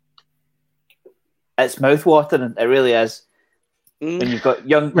 It's mouth-watering. It really is. When you've got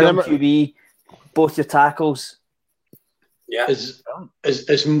young QB, both your tackles. Yeah.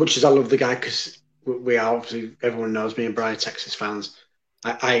 As much as I love the guy, because we are obviously, everyone knows me and Brian, Texas fans,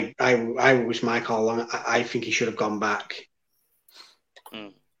 I was my call along. I think he should have gone back.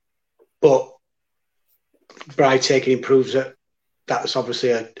 But Brian taking him proves that that's obviously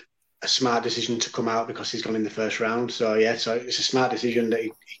a smart decision to come out because he's gone in the first round. So it's a smart decision that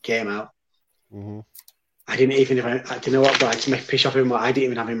he came out. Mm-hmm. I didn't even. Do you know what, Brian? To make piss off him, I didn't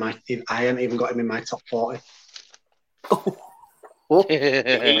even have him I hadn't even got him in my top 40.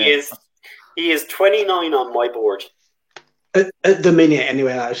 He is 29 on my board. At the minute,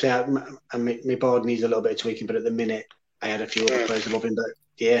 anyway. Like I say, my board needs a little bit of tweaking, but at the minute, I had a few other players above him. But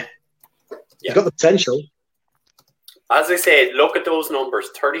he's got the potential. As I said, look at those numbers: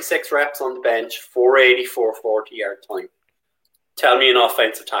 36 reps on the bench, 480, 440 yard time. Tell me an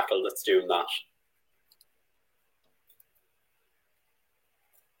offensive tackle that's doing that.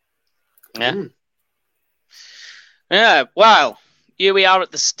 Yeah. Yeah, well, here we are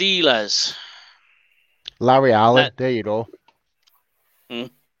at the Steelers. Larry Allen, there you go.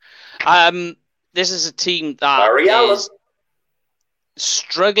 This is a team that is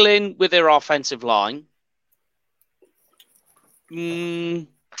struggling with their offensive line. But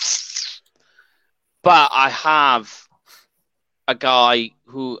I have a guy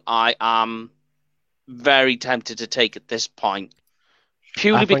who I am very tempted to take at this point.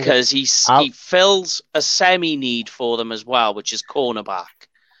 Purely because he fills a semi-need for them as well, which is cornerback.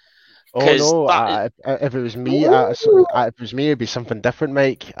 Oh no! If it was me, it'd be something different,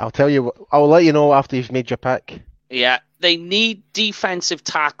 Mike. I'll tell you. I'll let you know after you've made your pick. Yeah, they need defensive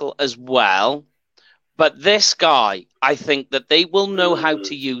tackle as well, but this guy, I think that they will know how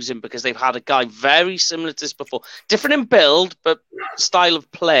to use him because they've had a guy very similar to this before. Different in build, but style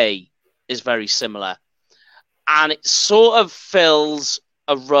of play is very similar. And it sort of fills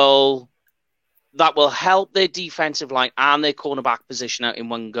a role that will help their defensive line and their cornerback position out in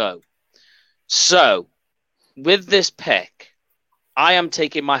one go. So, with this pick, I am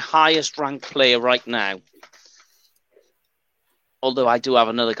taking my highest ranked player right now. Although I do have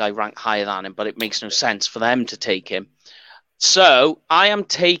another guy ranked higher than him, but it makes no sense for them to take him. So, I am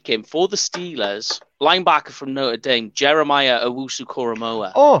taking, for the Steelers, linebacker from Notre Dame, Jeremiah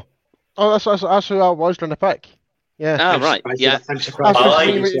Owusu-Koramoah. Oh, that's who I was going to pick. Yeah. Oh, right. Yeah. I'm surprised.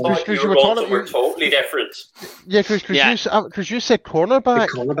 Your roles were totally different. Yeah, because you said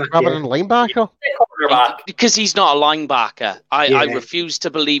cornerback rather than linebacker. Because he's not a linebacker. I refuse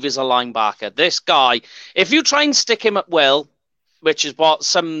to believe he's a linebacker. This guy, if you try and stick him at will, which is what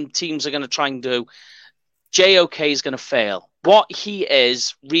some teams are going to try and do, JOK is going to fail. What he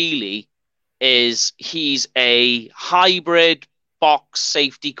is, really, is he's a hybrid box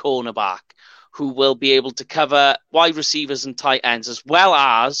safety cornerback who will be able to cover wide receivers and tight ends, as well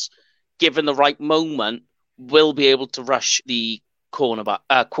as, given the right moment, will be able to rush the quarterback.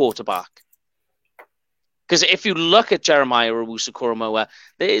 Because if you look at Jeremiah Owusu-Koramoah,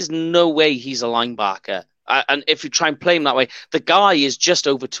 there is no way he's a linebacker. And if you try and play him that way, the guy is just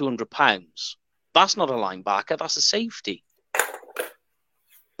over 200 pounds. That's not a linebacker, that's a safety.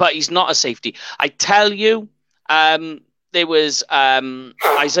 But he's not a safety. I tell you, there was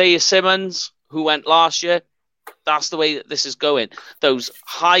Isaiah Simmons, who went last year. That's the way that this is going. Those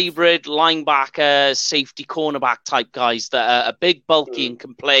hybrid linebacker, safety, cornerback type guys that are big, bulky, and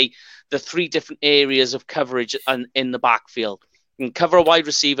can play the three different areas of coverage in the backfield. Can cover a wide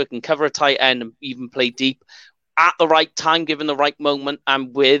receiver, can cover a tight end, and even play deep. At the right time, given the right moment,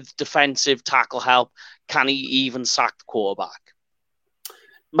 and with defensive tackle help, can he even sack the quarterback?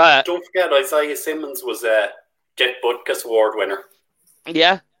 But don't forget, Isaiah Simmons was a Dick Butkus Award winner.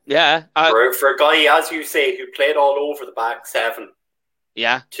 Yeah. Yeah, for a guy, as you say, who played all over the back seven,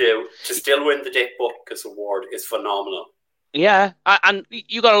 to still win the Dick Butkus Award is phenomenal. Yeah, and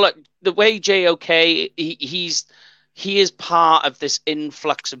you got to look the way JOK he is part of this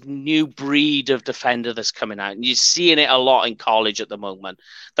influx of new breed of defender that's coming out, and you're seeing it a lot in college at the moment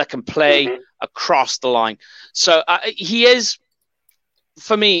that can play across the line. So he is.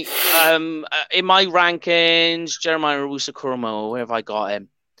 For me, in my rankings, Jeremiah Owusu-Koramoah, where have I got him?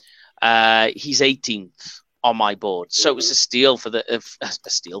 He's 18th on my board, so it was a steal for the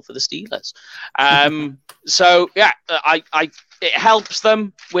Steelers. So yeah, it helps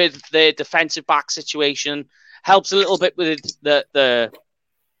them with their defensive back situation. Helps a little bit with a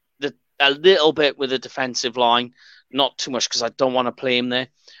little bit with the defensive line, not too much because I don't want to play him there.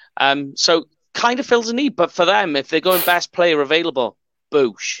 So kind of fills a need, but for them, if they're going best player available,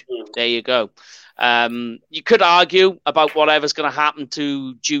 boosh, there you go. You could argue about whatever's going to happen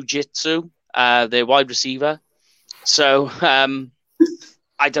to Jiu-Jitsu, their wide receiver. So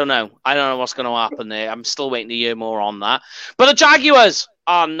I don't know. I don't know what's going to happen there. I'm still waiting to hear more on that. But the Jaguars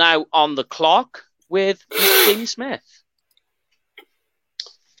are now on the clock with Jamie Smith.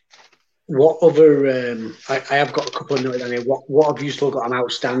 What other? I have got a couple of notes on here. What have you still got on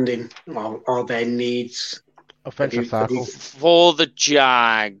outstanding or their needs? Offensive tackle for the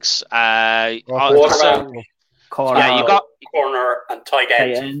Jags. Corner, you got corner and tight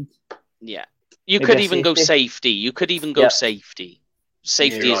end. Yeah, you could even go safety. You could even go safety.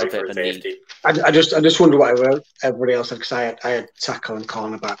 Safety is a bit of a need. I just wonder what everybody else had, because I had tackle and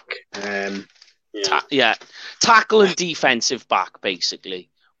cornerback. Tackle and defensive back, basically.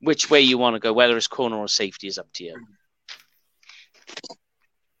 Which way you want to go, whether it's corner or safety, is up to you.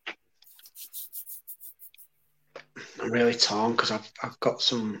 I'm really torn because I've got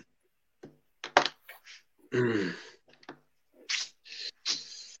some. If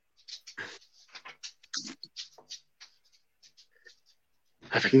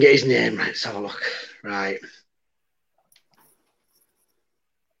I can get his name right, let's have a look. Right.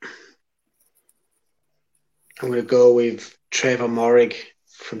 I'm going to go with Trevor Morig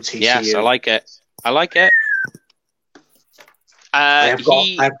from TCU. Yes, I like it. I've got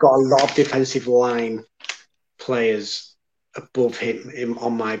a lot of defensive line players above him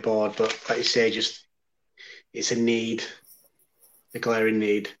on my board, but like you say, just it's a need, a glaring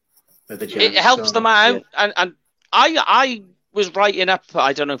need for the Jags. It helps them out, and I was writing up.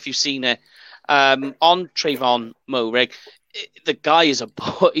 I don't know if you've seen it on Trayvon Moehrig. The guy is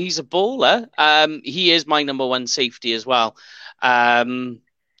he's a baller. He is my number one safety as well.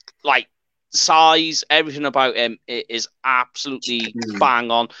 Like size, everything about him is absolutely bang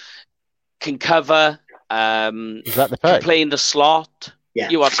on. Can cover. Is that the pick? Can play in the slot. Yeah.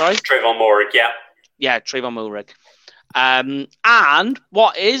 You are sorry? Trayvon Moehrig, yeah. Yeah, Trayvon Moehrig. And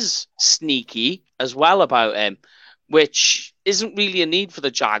what is sneaky as well about him, which isn't really a need for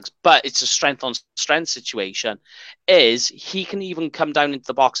the Jags, but it's a strength-on-strength situation, is he can even come down into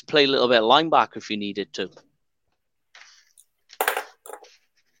the box and play a little bit of linebacker if you needed to.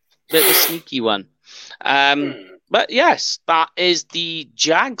 Bit of a sneaky one. But yes, that is the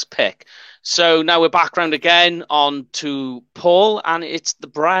Jags pick. So now we're back round again on to Paul, and it's the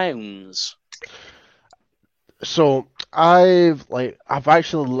Browns. So I've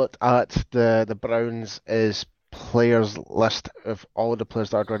actually looked at the Browns' players list of all of the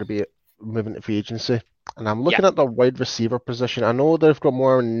players that are going to be moving to free agency, and I'm looking at the wide receiver position. I know they've got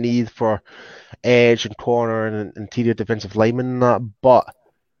more need for edge and corner and interior defensive linemen and that, but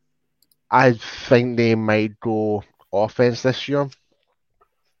I think they might go offense this year.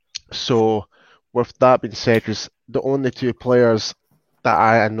 So, with that being said, because the only two players that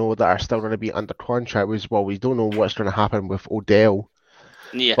I know that are still going to be under contract we don't know what's going to happen with Odell.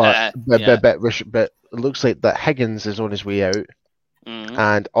 Yeah, but it looks like that Higgins is on his way out,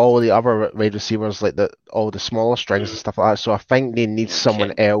 and all the other wide receivers, like all the smaller strings and stuff like that. So I think they need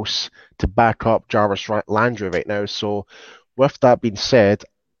someone else to back up Jarvis Landry right now. So, with that being said,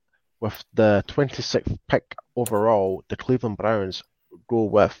 with the 26th pick overall, the Cleveland Browns go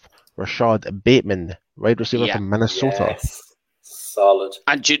with Rashad Bateman, wide receiver from Minnesota. Yes. Solid.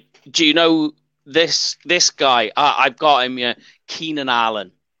 And do you know this guy? I've got him here, Keenan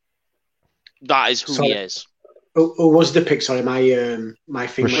Allen. That is who he is. Who was the pick? Sorry, my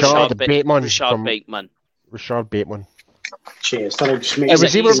thing. Rashad Bateman. Rashad Bateman. Cheers.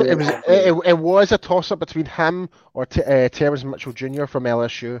 It was a toss-up between him or Terrence Mitchell Jr. from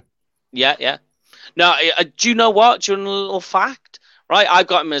LSU. Yeah. Now, do you know what? Do you know a little fact? Right, I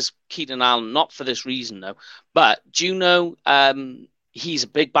got him as Keenan Allen, not for this reason though. But do you know he's a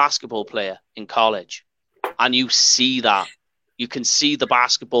big basketball player in college, and you see that. You can see the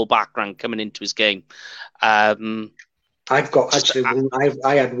basketball background coming into his game. I've got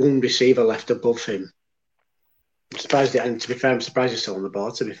I had one receiver left above him. I'm surprised, and to be fair, I'm surprised he's still on the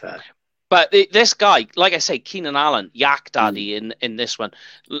board. To be fair. But this guy, like I say, Keenan Allen, Yak Daddy in this one.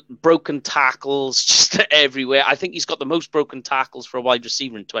 Broken tackles just everywhere. I think he's got the most broken tackles for a wide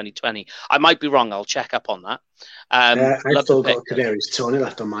receiver in 2020. I might be wrong. I'll check up on that. I've still got Kadarius Toney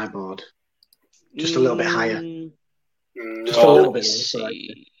left on my board. Just a little bit higher. Just a little bit.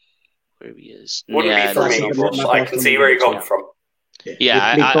 See where he is. Wouldn't be for me, but I can see where you're coming from. Yeah,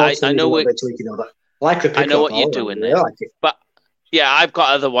 I know what you're doing there. But yeah, I've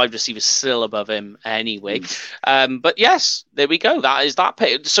got other wide receivers still above him anyway. But yes, there we go. That is that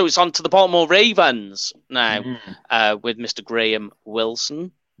pick. So it's on to the Baltimore Ravens now with Mr. Graham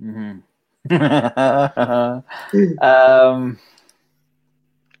Wilson.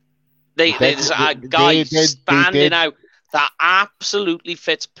 There's a guy standing out that absolutely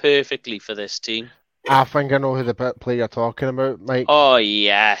fits perfectly for this team. I think I know who the player you're talking about, Mike. Oh,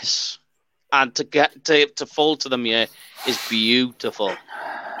 yes. And to get to fall to them here is beautiful.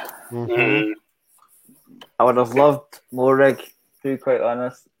 Mm-hmm. I would have loved Morig, to be quite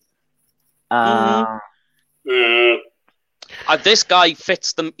honest. This guy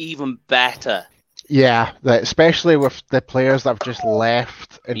fits them even better. Yeah, especially with the players that have just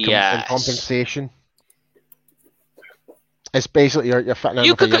left in compensation. It's basically you're fitting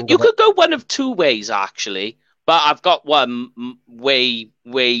in with a younger. You could go one of two ways, actually, but I've got one way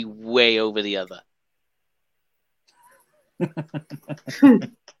over the other.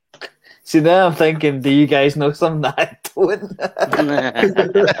 See, now I'm thinking, do you guys know something that I don't?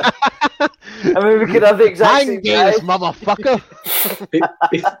 I mean, we could have the exact same guy. Motherfucker.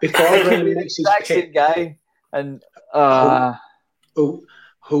 Before the exact same guy. And who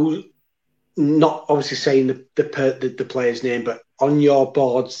not obviously saying the player's name, but on your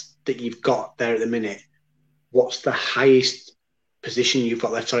boards that you've got there at the minute, what's the highest position you've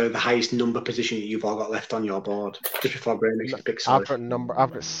got left? Sorry, the highest number position that you've all got left on your board. Just before Brian makes a pick. I've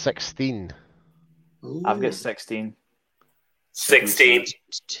got 16. Ooh. I've got 16. 16.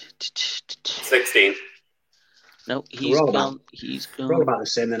 No, he's gone. We're all about the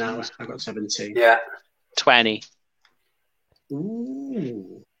same then, aren't we? I've got 17. Yeah. 20.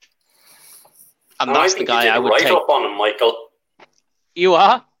 Ooh. And that's the guy I would take. Up on him, Michael. You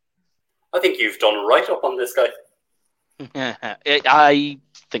are? I think you've done right up on this guy. I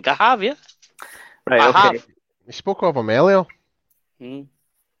think I have, yeah. Right, I okay. Have. We spoke of him earlier.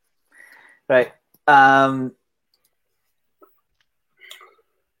 Right.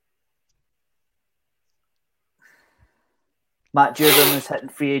 Matt Judon is hitting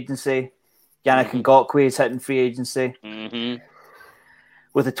free agency. Yannick Ngakoue is hitting free agency. Mm-hmm.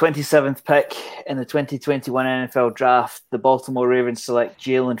 With the 27th pick in the 2021 NFL Draft, the Baltimore Ravens select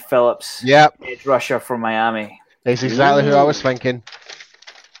Jalen Phillips, edge rusher from Miami. That's exactly who I was thinking.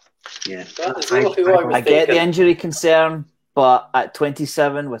 Yeah, I get the injury concern, but at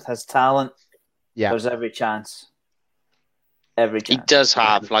 27 with his talent, there's every chance. Every chance. He does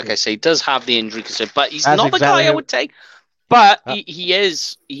have, like I say, the injury concern, but he's not the guy I would take. But he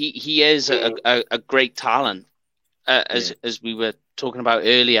is a great talent, as we were talking about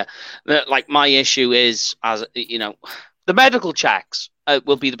earlier. Like, my issue is, as you know, the medical checks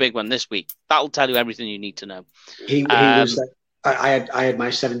will be the big one this week. That'll tell you everything you need to know. He was. I had my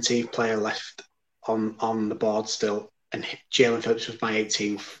 17th player left on the board still, and Jalen Phillips was my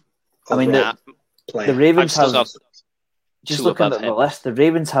 18th. I mean, player. The Ravens have. Just looking at the list, the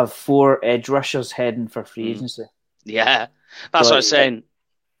Ravens have 4 edge rushers heading for free agency. Yeah, that's what I was saying.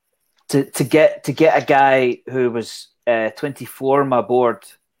 To get a guy who was 24 on my board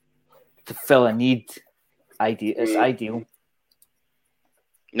to fill a need, is ideal.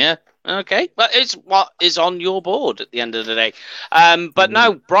 Yeah. Okay. But it's what is on your board at the end of the day. But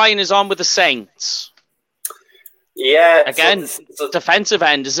now Brian is on with the Saints. Yeah. Again, defensive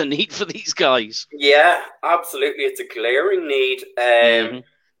end is a need for these guys. Yeah, absolutely. It's a glaring need.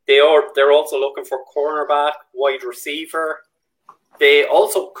 They're also looking for cornerback, wide receiver. They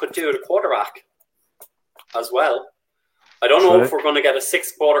also could do a quarterback as well. I don't know if we're going to get a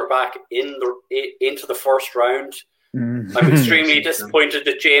 6th quarterback into the first round. I'm extremely disappointed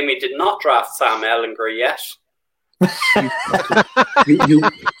that Jamie did not draft Sam Ehlinger yet. you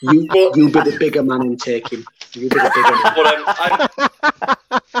be the bigger man and take him. You be the bigger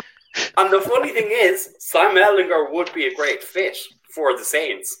man. And the funny thing is, Sam Ehlinger would be a great fit for the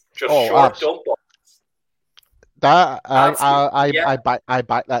Saints. Just short dump offs. That I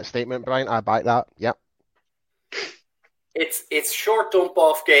back that statement, Brian. I back that. Yep. It's short dump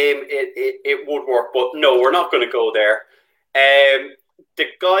off game. It would work, but no, we're not going to go there. The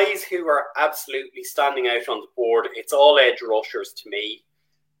guys who are absolutely standing out on the board, it's all edge rushers to me.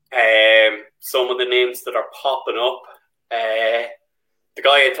 Some of the names that are popping up, the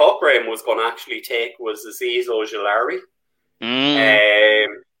guy I thought Graham was going to actually take was Azeez Ojulari.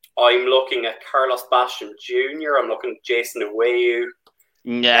 I'm looking at Carlos Basham Jr. I'm looking at Jason Aweyu.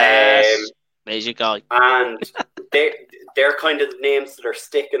 Yes, there's your guy. And they're kind of the names that are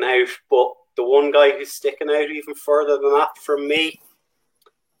sticking out, but the one guy who's sticking out even further than that from me,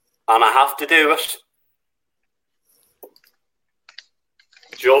 and I have to do it,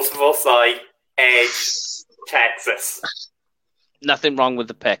 Joseph Ossai, edge, Texas. Nothing wrong with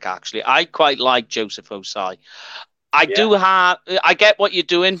the pick, actually. I quite like Joseph Ossai. I get what you're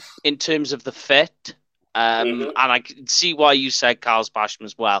doing in terms of the fit, and I can see why you said Carlos Basham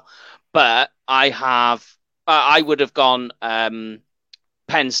as well. But I would have gone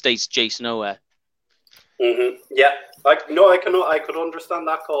Penn State's Jason Ower. Mm-hmm. Yeah, I could understand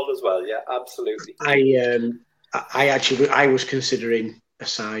that call as well. Yeah, absolutely. I was considering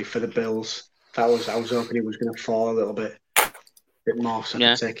Asai for the Bills. I was hoping he was going to fall a little bit more, so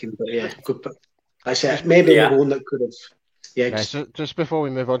I could take him. But yeah, good. But I said maybe one that could have. Yeah. So just before we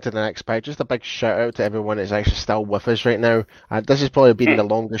move on to the next part, just a big shout out to everyone that's actually still with us right now. This has probably been the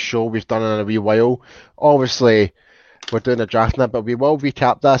longest show we've done in a wee while. Obviously, we're doing a draft now, but we will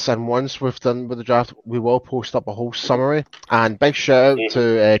recap this, and once we've done with the draft, we will post up a whole summary. And big shout out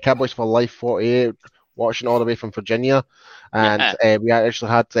to Cowboys for Life 48, watching all the way from Virginia, and we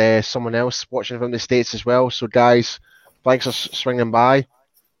actually had someone else watching from the States as well. So guys, thanks for swinging by.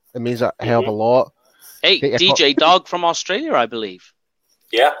 It means a hell of a lot. Hey, DJ Dog from Australia, I believe.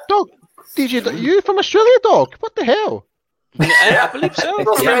 Yeah. Dog, DJ, you from Australia, Dog? What the hell? I believe so, if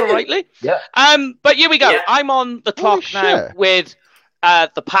I remember rightly. Yeah. But here we go. Yeah. I'm on the clock now with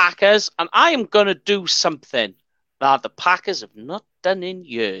the Packers, and I am going to do something that the Packers have not done in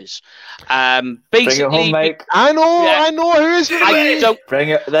years. Basically, bring it home, mate. I know who is it.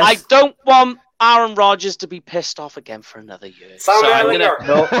 I don't want Aaron Rodgers to be pissed off again for another year. So I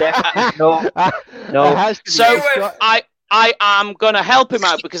am going to help him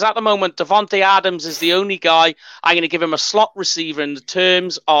out because at the moment, Davante Adams is the only guy. I'm going to give him a slot receiver in the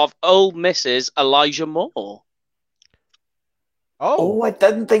terms of Ole Miss's Elijah Moore. Oh, I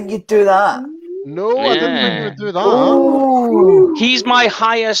didn't think you'd do that. No, I didn't think you would do that. Ooh. He's my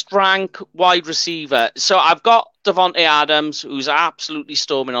highest rank wide receiver. So I've got Davante Adams, who's absolutely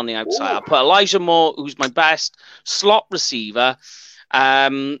storming on the outside. I put Elijah Moore, who's my best slot receiver.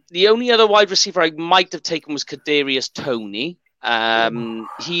 The only other wide receiver I might have taken was Kadarius Toney.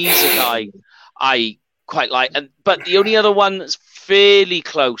 He's a guy I quite like. But the only other one that's fairly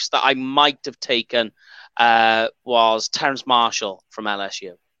close that I might have taken was Terrence Marshall from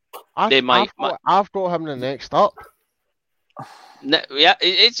LSU. I've got him the next up. Yeah,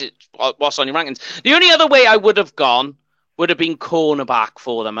 it's what's on your rankings. The only other way I would have gone would have been cornerback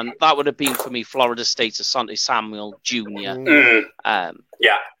for them, and that would have been for me Florida State's Asante Samuel Jr.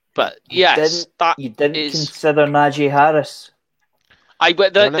 But yes, you didn't consider Najee Harris. The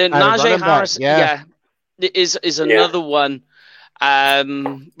Najee Harris, is another one.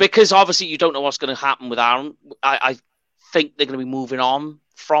 Because obviously you don't know what's going to happen with Aaron. I think they're going to be moving on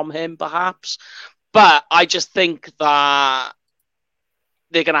from him, perhaps. But I just think that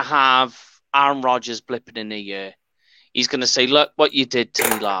they're going to have Aaron Rodgers blipping in a year. He's going to say, look, what you did to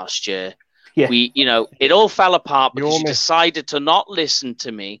me last year. Yeah. It all fell apart because you decided to not listen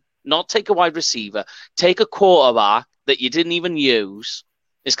to me, not take a wide receiver, take a quarterback that you didn't even use.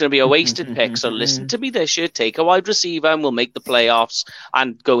 It's going to be a wasted pick. So listen to me this year, take a wide receiver, and we'll make the playoffs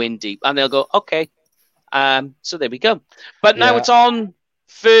and go in deep. And they'll go, okay. So there we go. But now it's on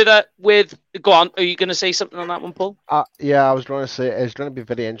further with... Go on. Are you going to say something on that one, Paul? Yeah, I was going to say it's going to be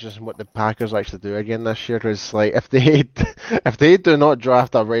very interesting what the Packers actually do again this year. Because if they do not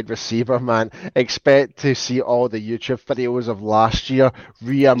draft a wide receiver, man, expect to see all the YouTube videos of last year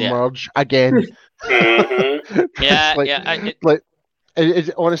re-emerge again.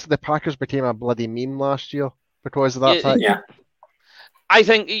 Honestly, the Packers became a bloody meme last year because of that fact. Yeah. I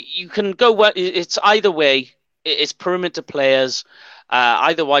think you can go. It's either way. It's perimeter players,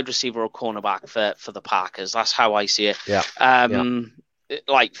 either wide receiver or cornerback for the Packers. That's how I see it. Yeah.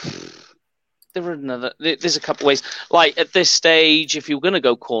 There's a couple ways. Like at this stage, if you're going to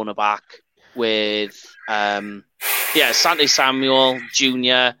go cornerback with, Asante Samuel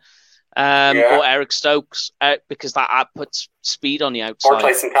Jr. Or Eric Stokes, because that puts speed on the outside. Or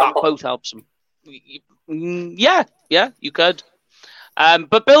Tyson Campbell. That both helps them. Yeah, you could.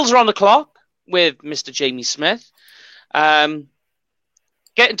 But Bills are on the clock with Mr. Jamie Smith. Getting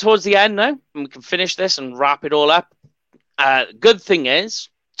towards the end now, and we can finish this and wrap it all up. Good thing is,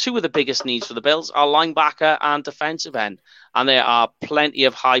 two of the biggest needs for the Bills are linebacker and defensive end, and there are plenty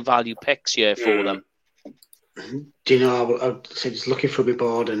of high-value picks here for them. Do you know, I was just looking through my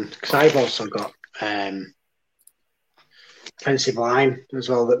board, and because I've also got defensive line as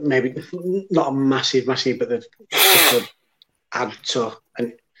well, that maybe not a massive, but they've could add to,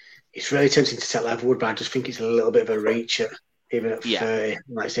 and it's really tempting to take Leatherwood, but I just think it's a little bit of a reach even at 30.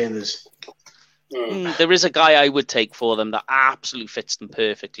 Like saying there is a guy I would take for them that absolutely fits them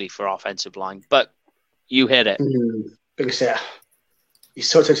perfectly for offensive line, but you hit it. It's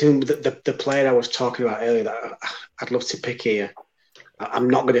so tempting. The player I was talking about earlier that I'd love to pick here. I'm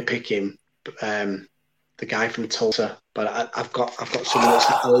not going to pick him, the guy from Tulsa, but I've got someone that's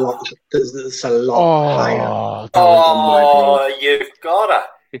a lot. That's a lot higher. You've got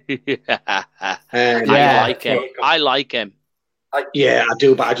it. I like him. I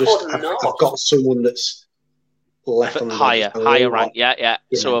do, but I've got someone that's left on the higher rank. Yeah.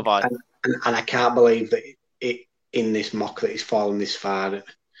 So have I. And I can't believe that in this mock that he's fallen this far.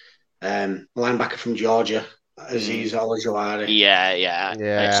 Linebacker from Georgia, Azeez Ojulari.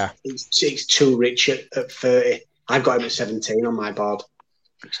 Yeah. It's too rich at 30. I've got him at 17 on my board.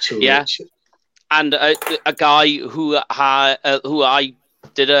 It's too rich. And a guy who I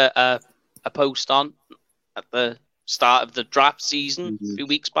did a post on at the start of the draft season a few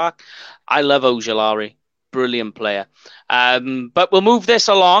weeks back. I love Ojulari. Brilliant player. But we'll move this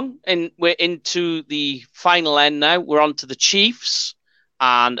along, and we're into the final end now. We're on to the Chiefs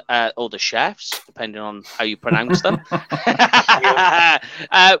and or the Chefs, depending on how you pronounce them.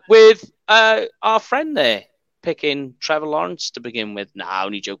 With our friend there picking Trevor Lawrence to begin with. No,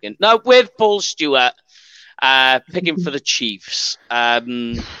 only joking. No, with Paul Stewart picking for the Chiefs.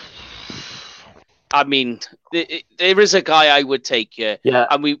 I mean, there is a guy I would take here. Yeah.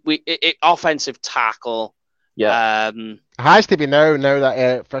 And we offensive tackle. Yeah. It has to be now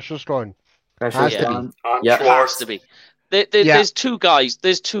that Fisher's gone. Has to be. There's two guys.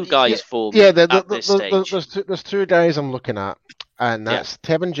 There's two guys for me at this stage. There's two guys I'm looking at, and that's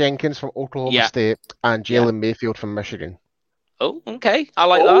Tevin Jenkins from Oklahoma State and Jalen Mayfield from Michigan. Oh, okay. I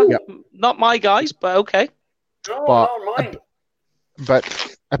like that. Yeah. Not my guys, but okay. Not mine. But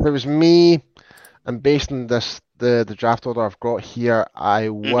if it was me, and based on the draft order I've got here, I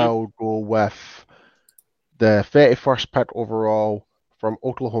will go with the 31st pick overall from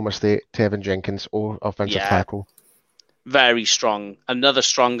Oklahoma State, Tevin Jenkins, offensive tackle. Very strong. Another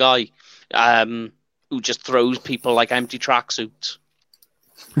strong guy who just throws people like empty tracksuits.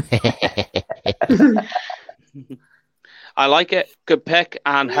 I like it. Good pick,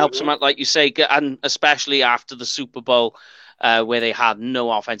 and helps him out, like you say, and especially after the Super Bowl where they had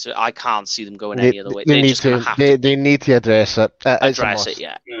no offensive. I can't see them going any other way. They need to address it. Address it,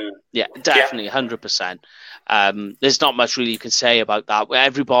 yeah. Yeah, definitely, 100%. There's not much really you can say about that.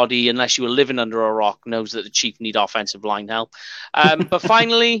 Everybody, unless you were living under a rock, knows that the Chiefs need offensive line help. But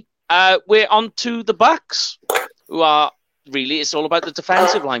finally, we're on to the Bucs, who are really, it's all about the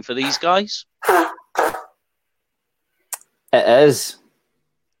defensive line for these guys. It is.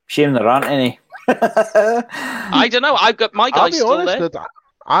 Shame there aren't any. I don't know. I've got my guys still there.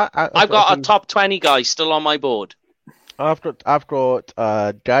 I've got a top 20 guys still on my board. I've got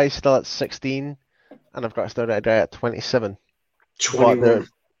guys still at 16, and I've got a guy at 27. 21.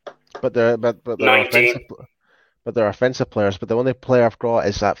 But they're offensive players. But the only player I've got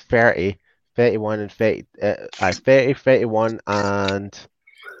is at 30, 31, and 30, 30, 31, and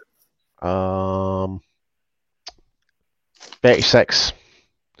 36.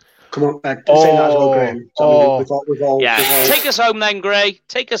 Come on, say that as well, Graham. Take us home then, Gray.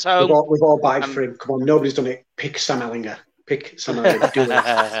 Take us home. We've all batted for him. Come on, nobody's done it. Pick Sam Ellinger. Do it.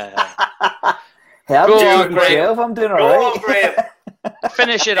 Hey, I'm doing myself. I'm doing all right.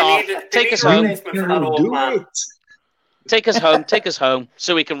 Finish it off. Take us home. Take us home. Take us home,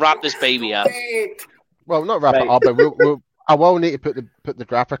 so we can wrap this baby up. Well, not wrap it up, but I will need to put the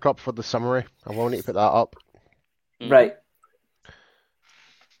graphic up for the summary. I will need to put that up. Right.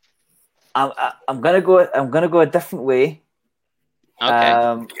 I'm gonna go a different way.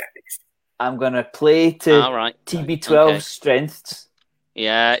 Okay. I'm gonna play to TB12's strengths.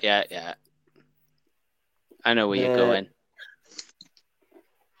 Yeah. I know where you're going.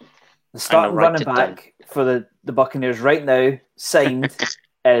 The starting running back for the Buccaneers right now signed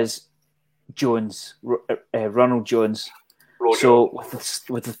is Jones, Ronald Jones. So with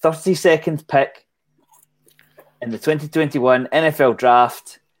the 32nd pick in the 2021 NFL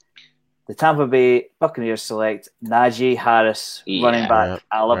Draft, the Tampa Bay Buccaneers select Najee Harris, running back,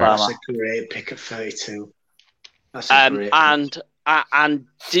 Alabama. That's a great pick at 32. That's a great pick. And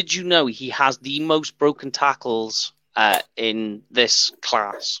did you know he has the most broken tackles in this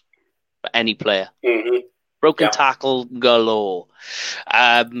class for any player? Mm-hmm. Broken tackle galore.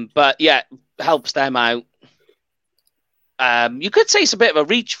 But yeah, helps them out. You could say it's a bit of a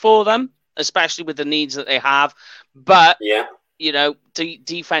reach for them, especially with the needs that they have. But you know,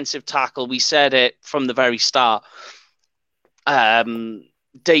 defensive tackle, we said it from the very start.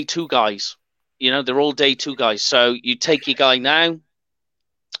 Day two guys. You know, they're all day two guys. So you take your guy now,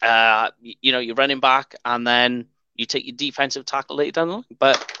 you know, you're running back, and then you take your defensive tackle later down the line.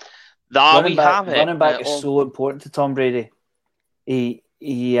 But running back is so important to Tom Brady. He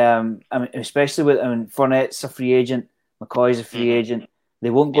I mean, especially with Fournette's a free agent, McCoy's a free agent.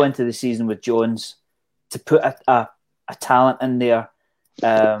 They won't go into the season with Jones. To put a talent in there,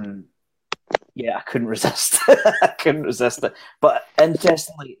 I couldn't resist. I couldn't resist it. But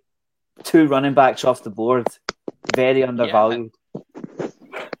interestingly, 2 running backs off the board, very undervalued.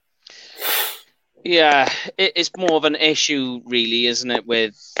 Yeah, it's more of an issue, really, isn't it,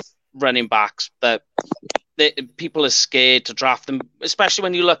 with running backs that people are scared to draft them, especially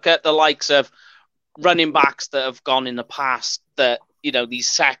when you look at the likes of running backs that have gone in the past. That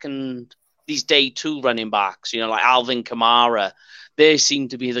these day 2 running backs, like Alvin Kamara, they seem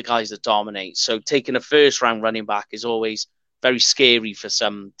to be the guys that dominate. So taking a first round running back is always very scary for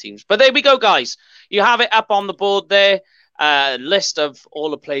some teams. But there we go, guys. You have it up on the board there. List of all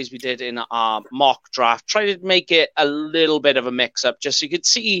the plays we did in our mock draft. Try to make it a little bit of a mix-up just so you could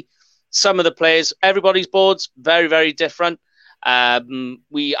see some of the players. Everybody's boards, very, very different.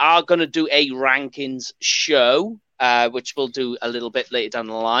 We are going to do a rankings show, which we'll do a little bit later down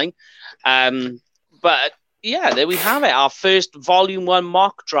the line. But, yeah, there we have it. Our first Volume 1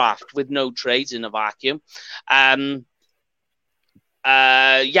 mock draft with no trades in a vacuum.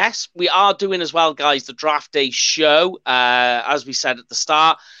 Yes, we are doing as well, guys, the draft day show. As we said at the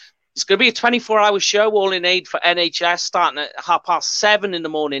start, it's going to be a 24-hour show, all in aid for NHS, starting at 7:30 in the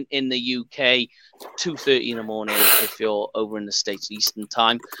morning in the UK, 2:30 in the morning if you're over in the States Eastern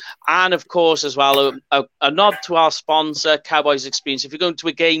Time. And, of course, as well, a nod to our sponsor, Cowboys Experience. If you're going to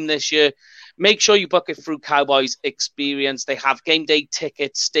a game this year, make sure you book it through Cowboys Experience. They have game day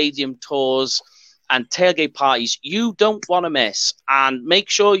tickets, stadium tours, and tailgate parties you don't want to miss. And make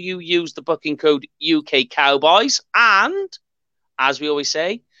sure you use the booking code UK Cowboys. And, as we always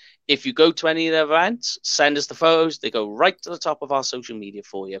say, if you go to any of the events, send us the photos. They go right to the top of our social media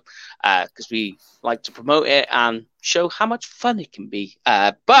for you, because we like to promote it and show how much fun it can be.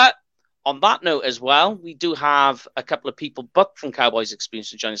 But on that note as well, we do have a couple of people booked from Cowboys Experience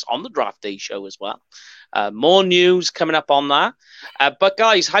to join us on the draft day show as well. More news coming up on that. But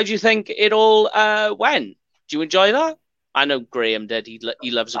guys, how do you think it all went? Do you enjoy that? I know Graham did. He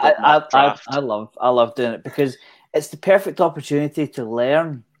loves a good mock draft. I love doing it because it's the perfect opportunity to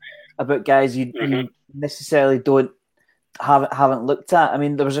learn about guys you necessarily haven't looked at. I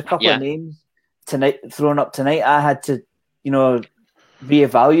mean, there was a couple of names thrown up tonight. I had to,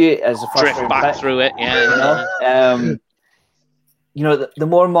 reevaluate as a first drift back pick, through it. The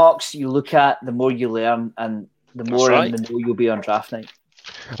more mocks you look at, the more you learn, and the more in the know you'll be on draft night.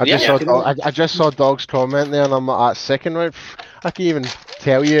 I just saw Dog's comment there, and I'm at second round. I can't even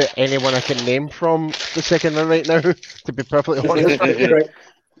tell you anyone I can name from the second round right now, to be perfectly honest.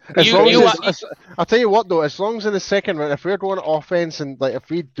 I'll tell you what though, as long as in the second round, if we're going offense and if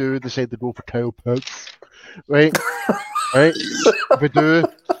we do decide to go for Kyle Pitts, right, if we do,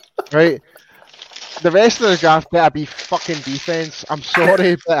 right, the rest of the draft better be fucking defense. I'm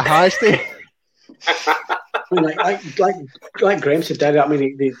sorry, but it has to. like Graham said, Dad, I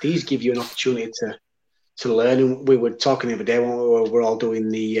mean, these give you an opportunity to learn. And we were talking the other day when we're all doing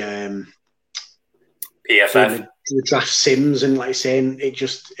the PFF, the draft sims, and saying,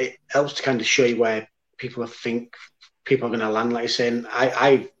 it helps to kind of show you where people think people are going to land. Like saying,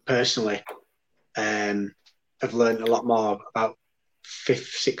 I personally have learned a lot more about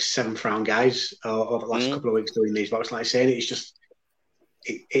 5th, 6th, 7th round guys over the last couple of weeks doing these. But like saying, it's just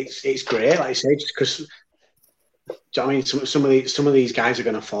it's great. Like I say, just because. I mean, some of these guys are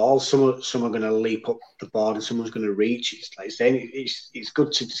going to fall. Some are going to leap up the board, and someone's going to reach. It's like saying, it's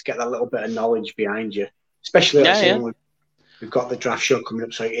good to just get that little bit of knowledge behind you, especially when we've got the draft show coming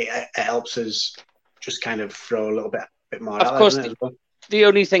up. So it helps us just kind of throw a little bit more. Of course, the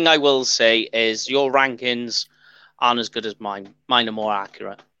only thing I will say is your rankings aren't as good as mine. Mine are more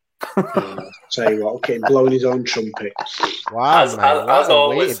accurate. Tell you what, okay, blowing his own trumpet. Wow, as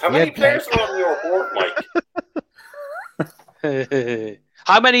always. How many players are on your board, Mike?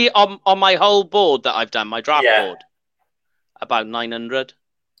 How many on my whole board that I've done, my draft board? About 900.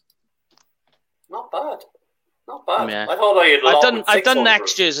 Not bad. Yeah. I thought I've done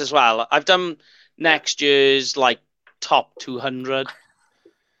next year's as well. I've done next year's top 200.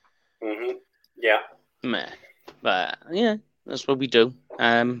 Mm-hmm. Yeah. But yeah, that's what we do.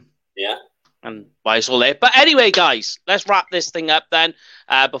 Yeah. And why it's all there. But anyway, guys, let's wrap this thing up then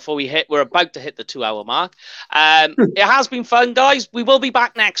before we're about to hit the 2-hour mark. It has been fun, guys. We will be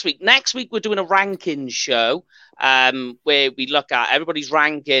back next week. Next week, we're doing a rankings show where we look at everybody's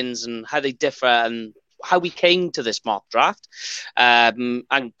rankings and how they differ and how we came to this mock draft and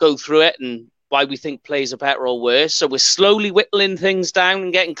go through it and why we think players are better or worse. So we're slowly whittling things down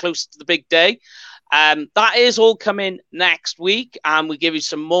and getting closer to the big day. That is all coming next week, and we give you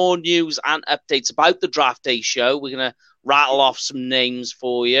some more news and updates about the draft day show. We're going to rattle off some names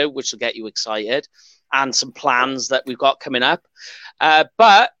for you, which will get you excited, and some plans that we've got coming up.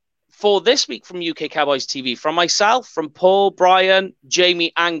 But for this week from UK Cowboys TV, from myself, from Paul, Brian,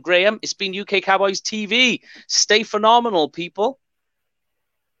 Jamie, and Graham, it's been UK Cowboys TV. Stay phenomenal, people.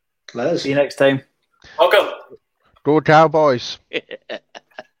 Let's see you next time. Welcome. Go Cowboys.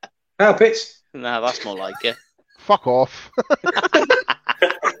 Oh, Pitts. No, that's more like it. Fuck off.